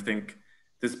earlier, that I think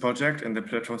this project and the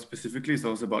platform specifically is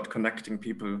also about connecting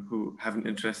people who have an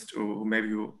interest or who maybe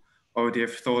who already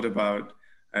have thought about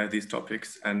these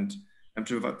topics and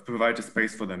to provide a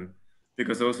space for them.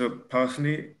 Because also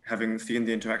personally, having seen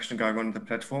the interaction going on the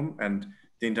platform and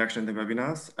the interaction in the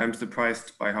webinars, I'm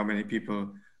surprised by how many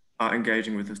people are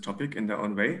engaging with this topic in their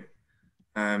own way.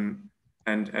 And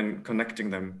connecting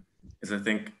them is, I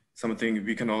think, something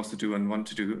we can also do and want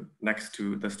to do next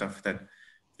to the stuff that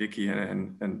Vicky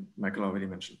and Michael already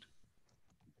mentioned.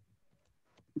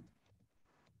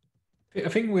 I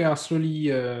think we are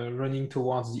slowly running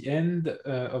towards the end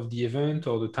of the event,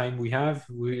 or the time we have.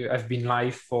 We have been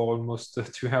live for almost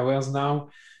 2 hours now.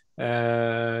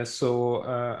 So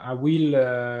I will,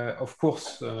 of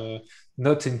course,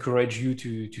 not encourage you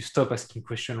to stop asking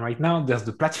questions right now. There's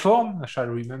the platform. I shall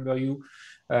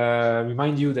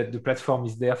remind you that the platform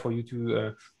is there for you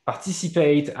to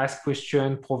participate, ask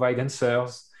questions, provide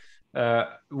answers.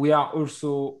 We are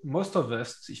also, most of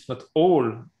us, if not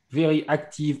all, very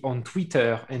active on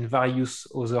Twitter and various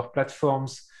other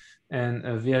platforms, and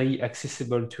very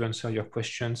accessible to answer your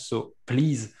questions. So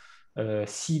please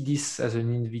see this as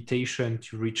an invitation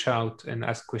to reach out and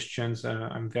ask questions.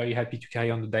 I'm very happy to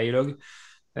carry on the dialogue.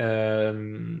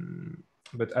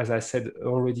 But as I said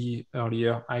already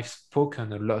earlier, I've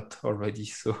spoken a lot already,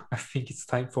 so I think it's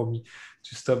time for me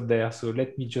to stop there. So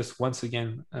let me just once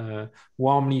again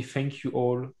warmly thank you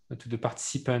all, to the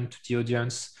participants, to the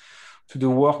audience, to the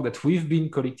work that we've been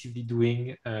collectively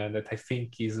doing, that I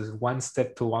think is one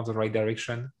step towards the right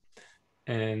direction,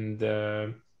 and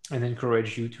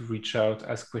encourage you to reach out,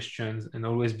 ask questions, and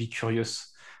always be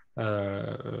curious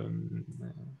about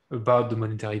the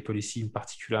monetary policy in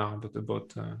particular, but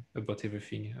about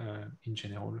everything in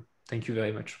general. Thank you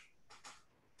very much.